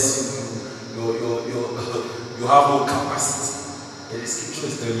helpless. You have no capacity. And the scripture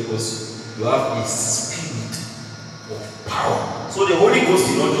is telling us you have a spirit of power. So the Holy Ghost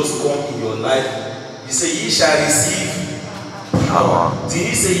did not just come in your life. He said, ye shall receive power. Did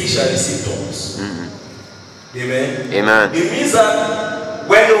he say ye shall receive tongues? Amen. Amen. It means that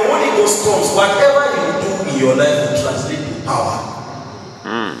when the Holy Ghost comes, whatever you do in your life will translate to power.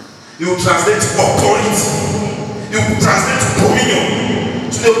 It will translate to authority. It will translate to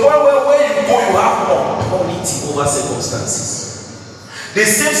dominion. To the point where you go, you have authority over circumstances. The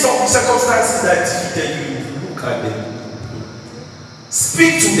same circumstances that defeated you, look at them,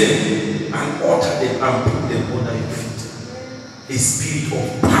 speak to them, and utter them, and put them under your feet. A spirit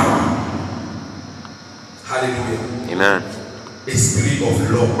of power. Hallelujah. Amen. A spirit of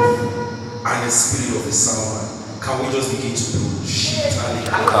love and a spirit of a sound mind. Can we just begin to do?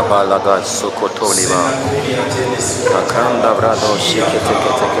 Kabalaga Sokotoliva Akanda Brado Shikete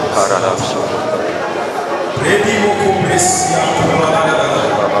Paradox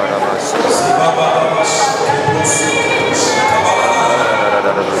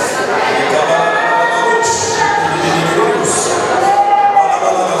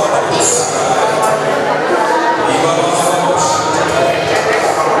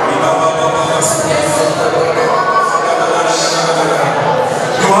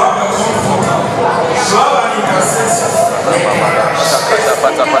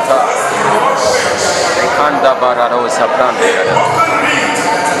Kanda Bararo Sapranda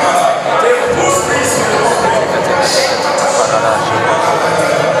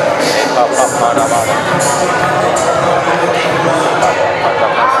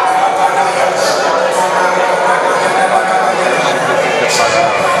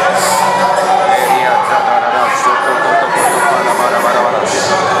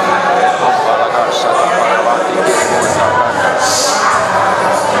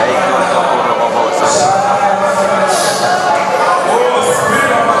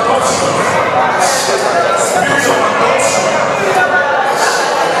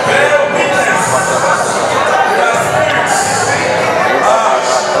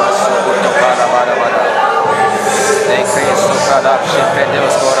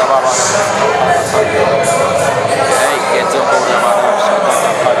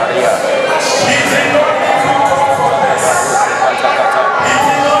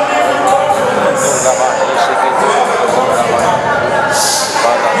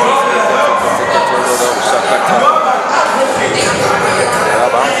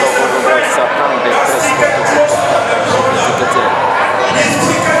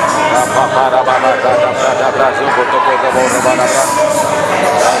Barabara brada brazo botoko boro barabara.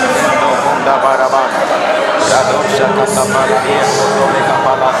 No kunda barabara. Rado shakata baradia kotole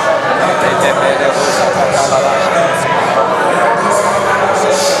kapala. Tete pere rosa katala.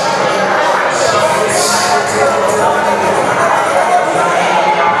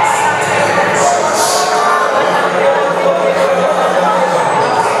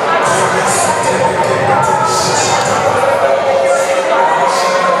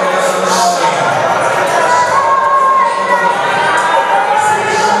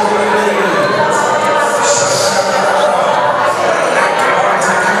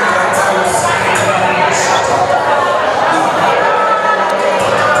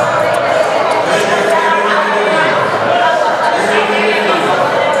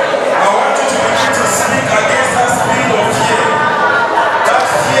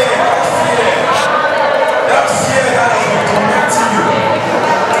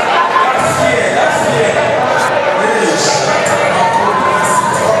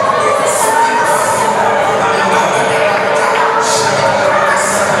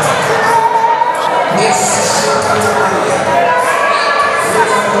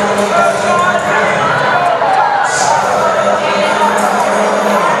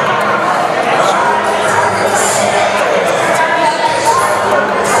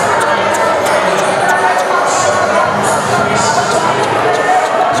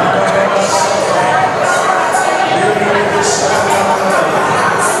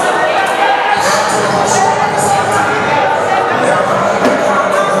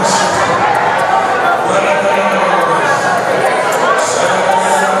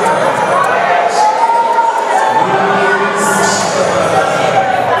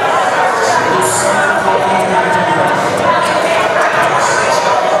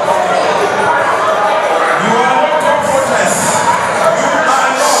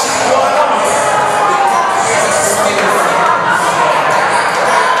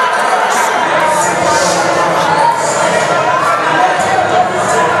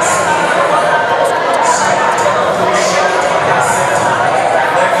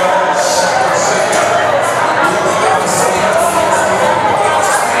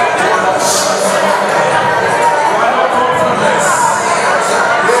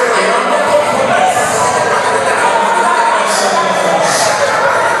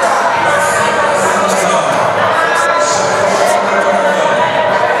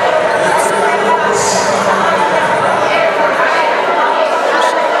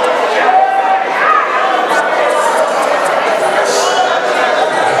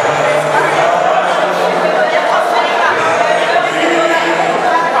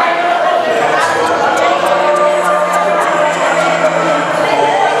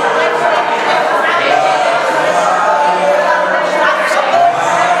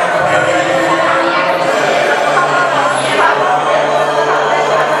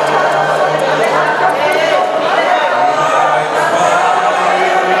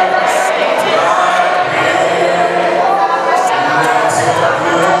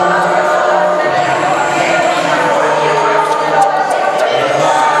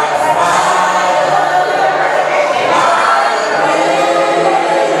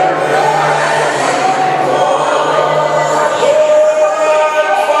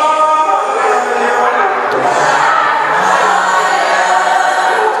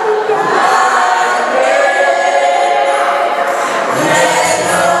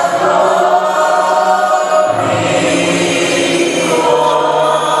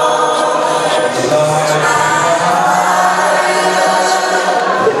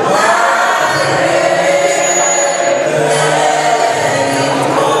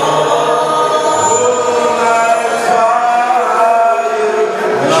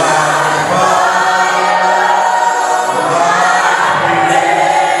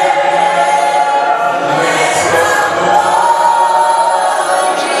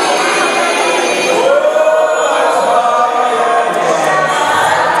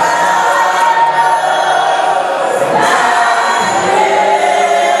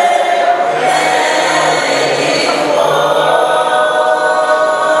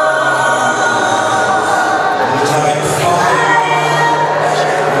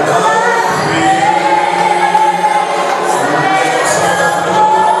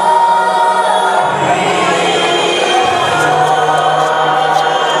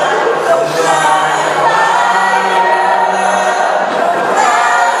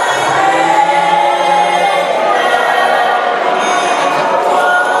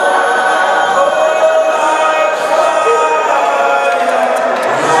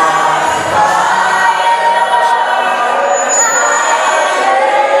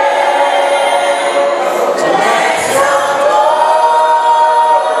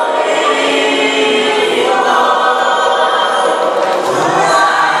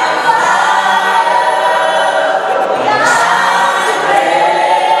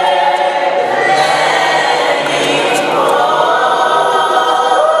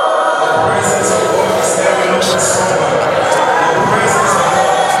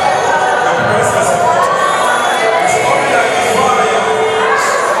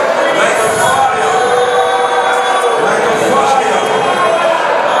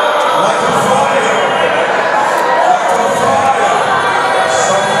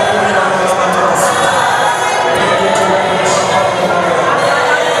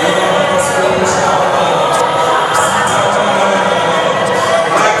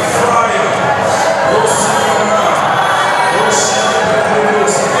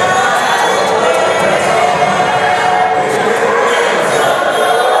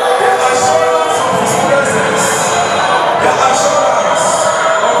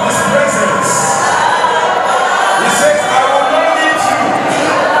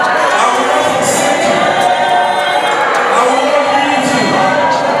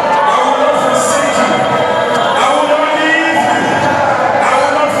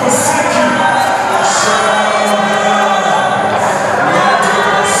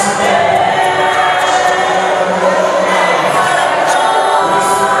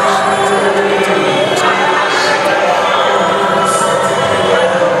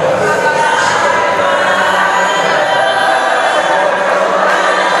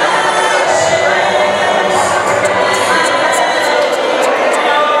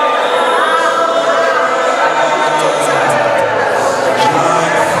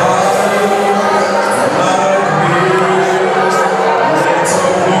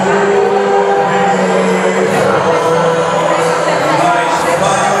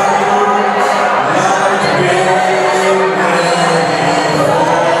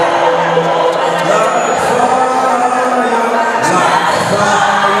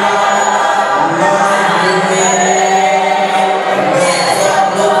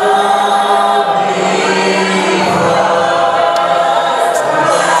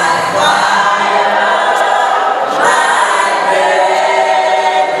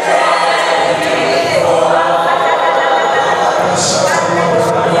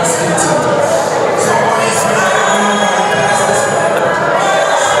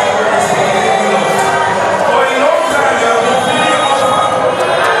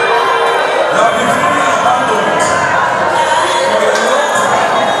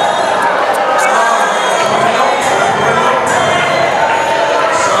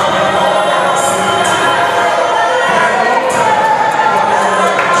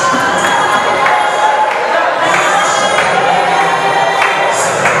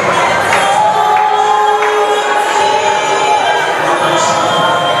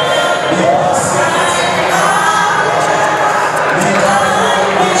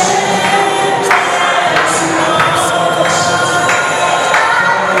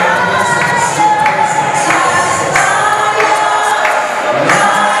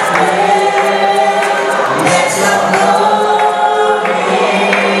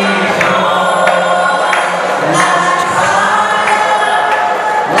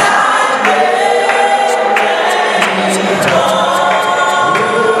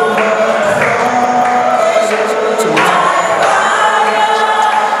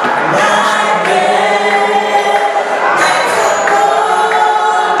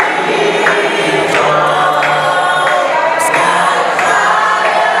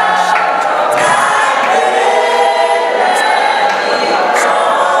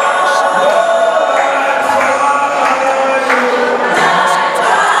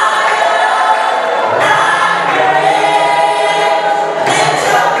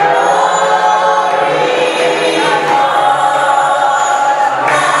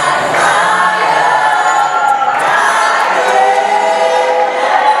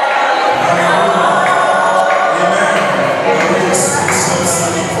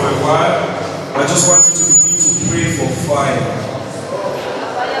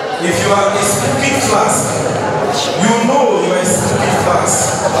 like a smoking flask. You know you are a smoking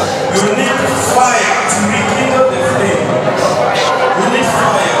flask. You need fire to rekindle the flame. You need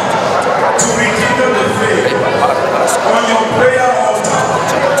fire to rekindle the flame on your prayer altar.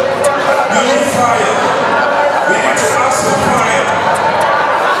 You need fire. We need to ask for fire.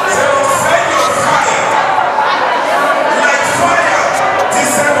 Say, send your fire. Like fire,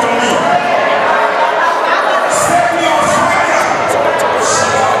 descend on me. Send your fire.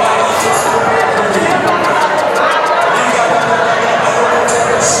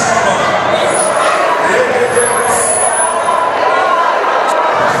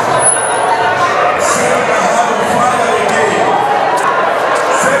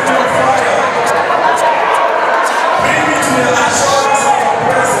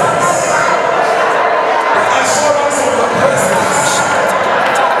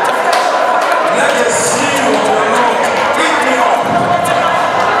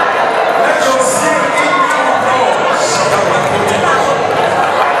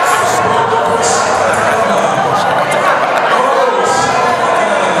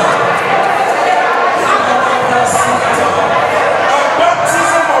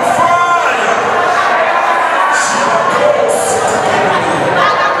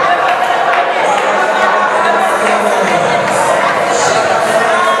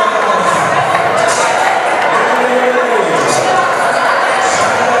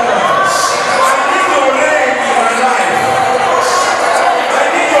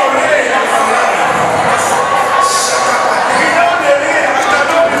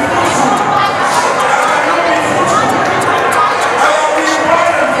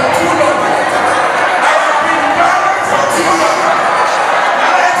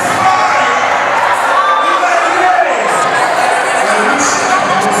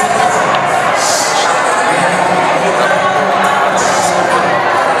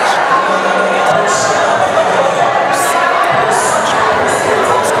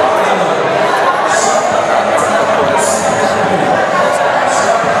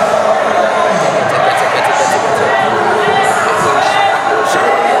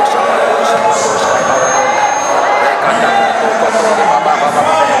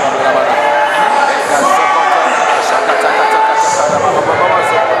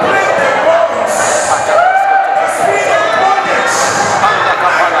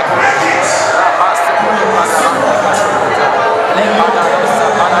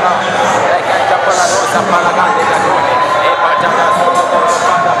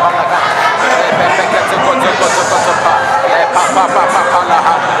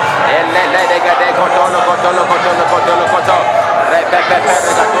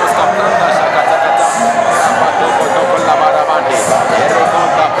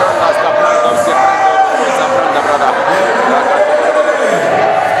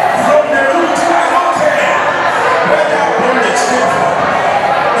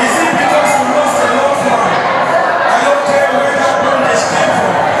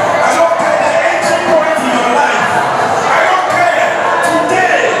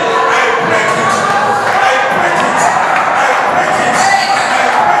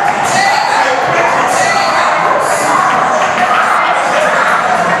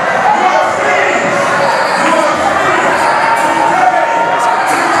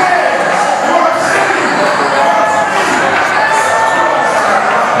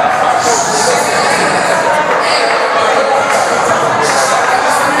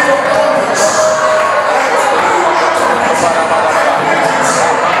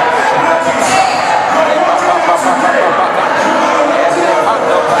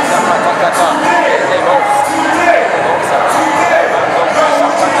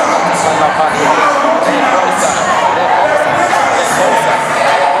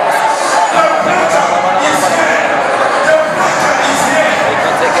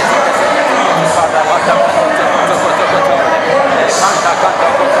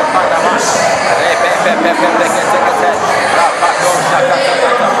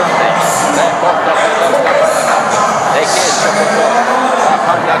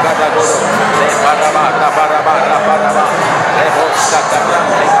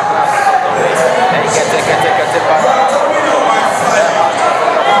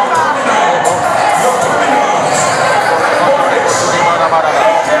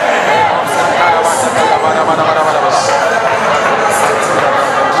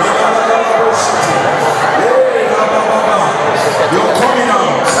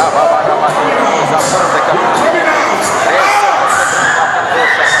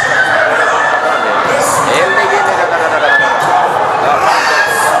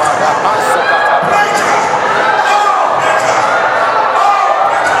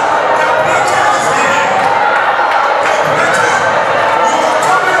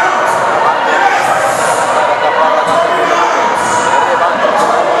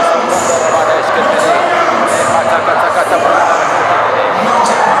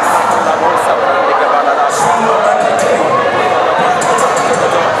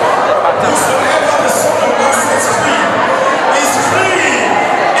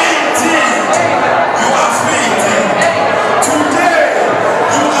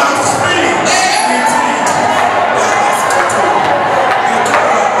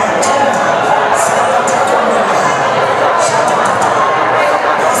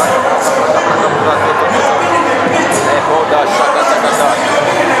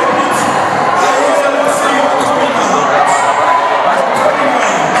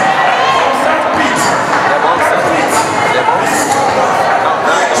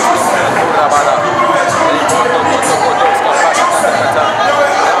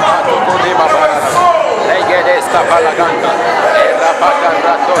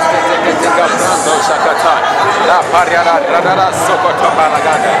 pariara radara sokoto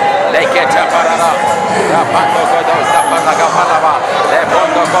palagada. Leketa parara. Rapando godo zapalaga palava. Le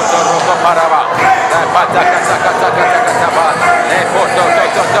bondo godo roko parava. Le pata kata kata kata kata ba. Le bondo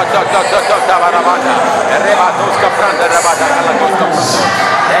to tabaramanda. Rebatos kapranda rabada kalakos kaprando.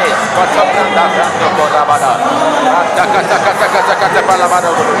 Hey, koto pranda brando korabada. Kata kata kata kata kata palavada.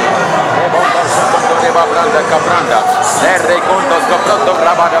 Le bondo sokoto reba branda kapranda. Le recondo sokoto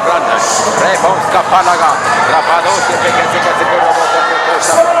rabada branda. Rebons kapalaga. Rabados ke pekete kete korobo to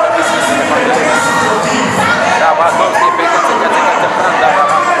Rabados ke pekete kete kete pranda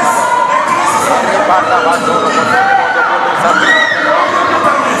rabada. Rebanda bandoro koto bondo sabri.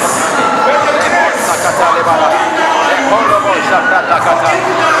 Kata lebara, kono boja prata kata,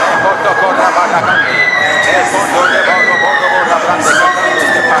 koto kora bana kandi, kono lebaro bono bora brande kando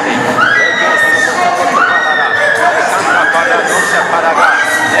stepani, kanta para dosha paraga,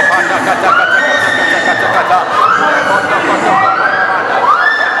 lepata kata kata kata kata kata, koto koto paramanda,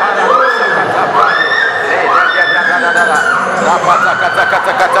 para dosha kata brande, rapata kata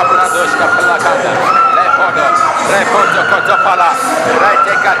kata kata brados kapela kanda, lepodo koto pala,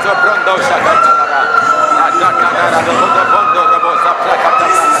 rete kato brondo shakata. Bondo robosa prakata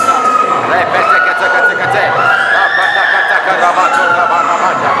repete kete rapata kata karabato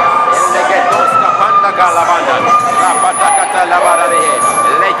rabaramanda legedos kapanda galavanda rapata kata lavarare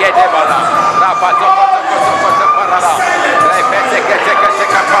legede bala rapato koto parara repete kete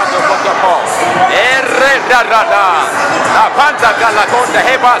kapando koto erre darada la panta galagonda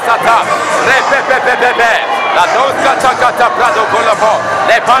heba sata repepepepe la doska takata prado kolopo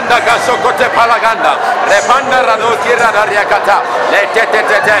le panda gasokote palaganda le panda radoki radariakata le tete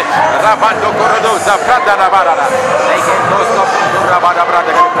rabando korodosa prada rabarara le gendosko rabada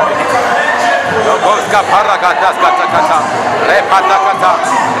brada doska paragata kata repata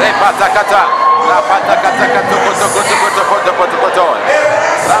kata la pata kata koto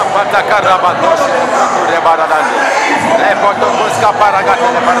rapata karabadosh kure baradandi le poto koska paragata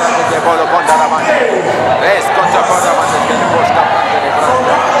le paragata de bolo konda ramande res konta paramande ke koska pande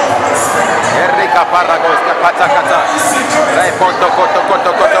branda Enrica Paragoska Patakata Repoto Koto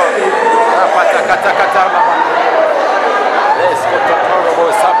Rapata Kata Escoto Toro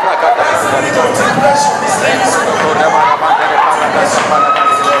Sapra Kata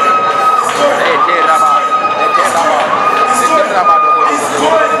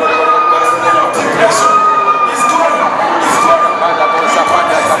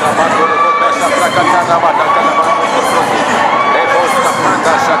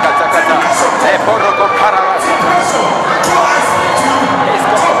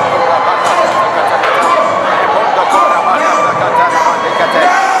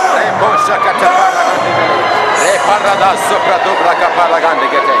Sopra dobra capala grande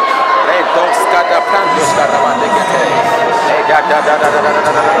che te Redos cada pranto scaravante che te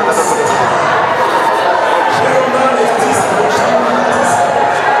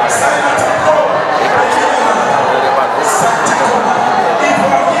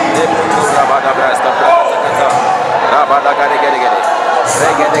Rabada gare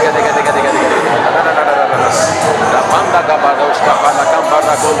la banda gabados capala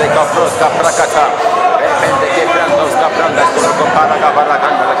campana con de capros capracata repente che prendo sta pranda con para gabala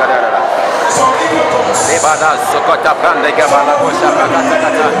canda la carrera lebada socota prende gabala cosa pracata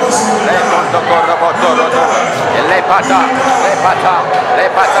cata le conto corro botoro le pata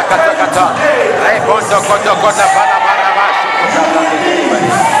cata le conto conto cosa para basso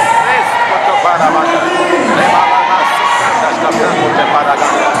para le mama sta prendo para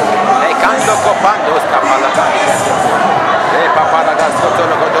le canto copando sta palla le papara gasto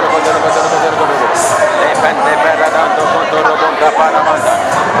todo le pende per dando controllo con da paramanda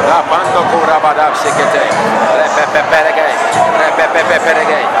rapando cura bada sekete repepe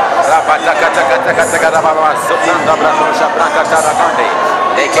perege rapata kata baba soprando brando branca taragande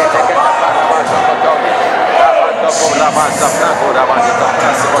le che para basso controllo rapando cura bassa franco rabandi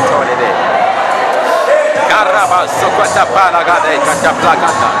taprasso controllo de Carabasso questa palagade canta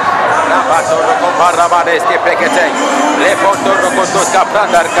placata Rabato con barrabades che pekete le fondo con tosca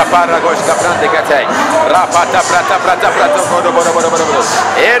prandar caparra gosca prande kete rapata prata bodo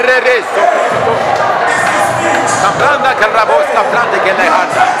e resto Campranda carabosca prande che le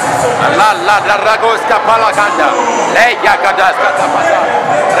handa la ragosca palaganda lei yakadaska tapata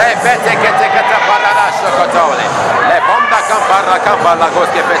repete che te parada socotole le bonda camparra cambala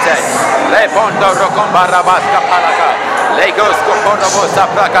gosche pete le bondo con barrabasca palaga Legos Koponobo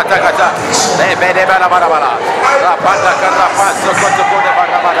Saprakata, Lebede Barabara, Rapanda Carapazzo, Cotopone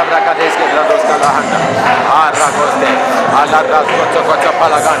Barabara Bracadeschi, Landos Calahanda, Aragoste, Alaras Cotocota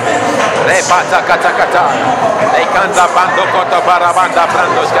Palagande, Repata Catacata, Lecanda Bando Coto Barabanda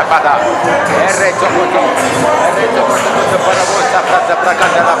Brandos Capada, Erreto Coto Parabosa, Prata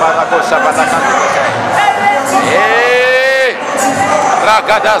Bracanda la Baracosa Patacante,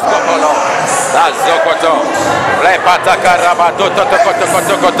 Ragadas Copolo, Azocoto, Repata Carabato,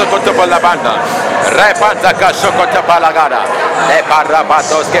 Coto Balabanda, Repata Cachocota Balagada, E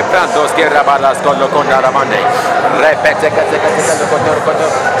Parabatos que Brandos que Rabadas con lo Condaramane, Repete Coto,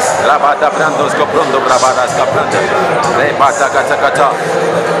 Rabata Brandos Coprondo Brabadas Capranda, Repata Catacata,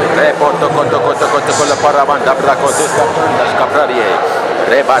 Reporto Coto con la Parabanda Bracosus Caprandas Caprarie,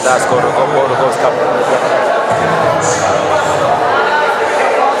 Rebadas Corgos Caprandas.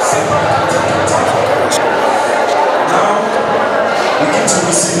 Begin to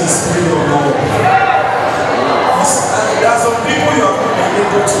receive the Spirit of Lord. There are some people you have not been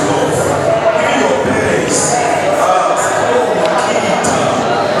able to love. Even your parents.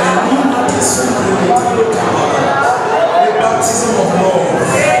 The baptism of love.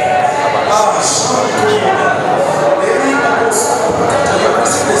 You have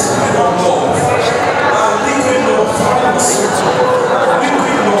received the Spirit of love. Liquid love, Father,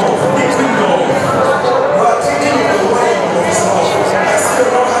 liquid love. You are drinking of the wine of His love. I see the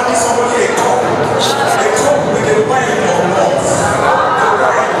Lord having somebody a cup with the wine of love.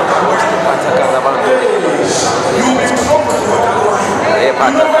 You will be drunk with the wine.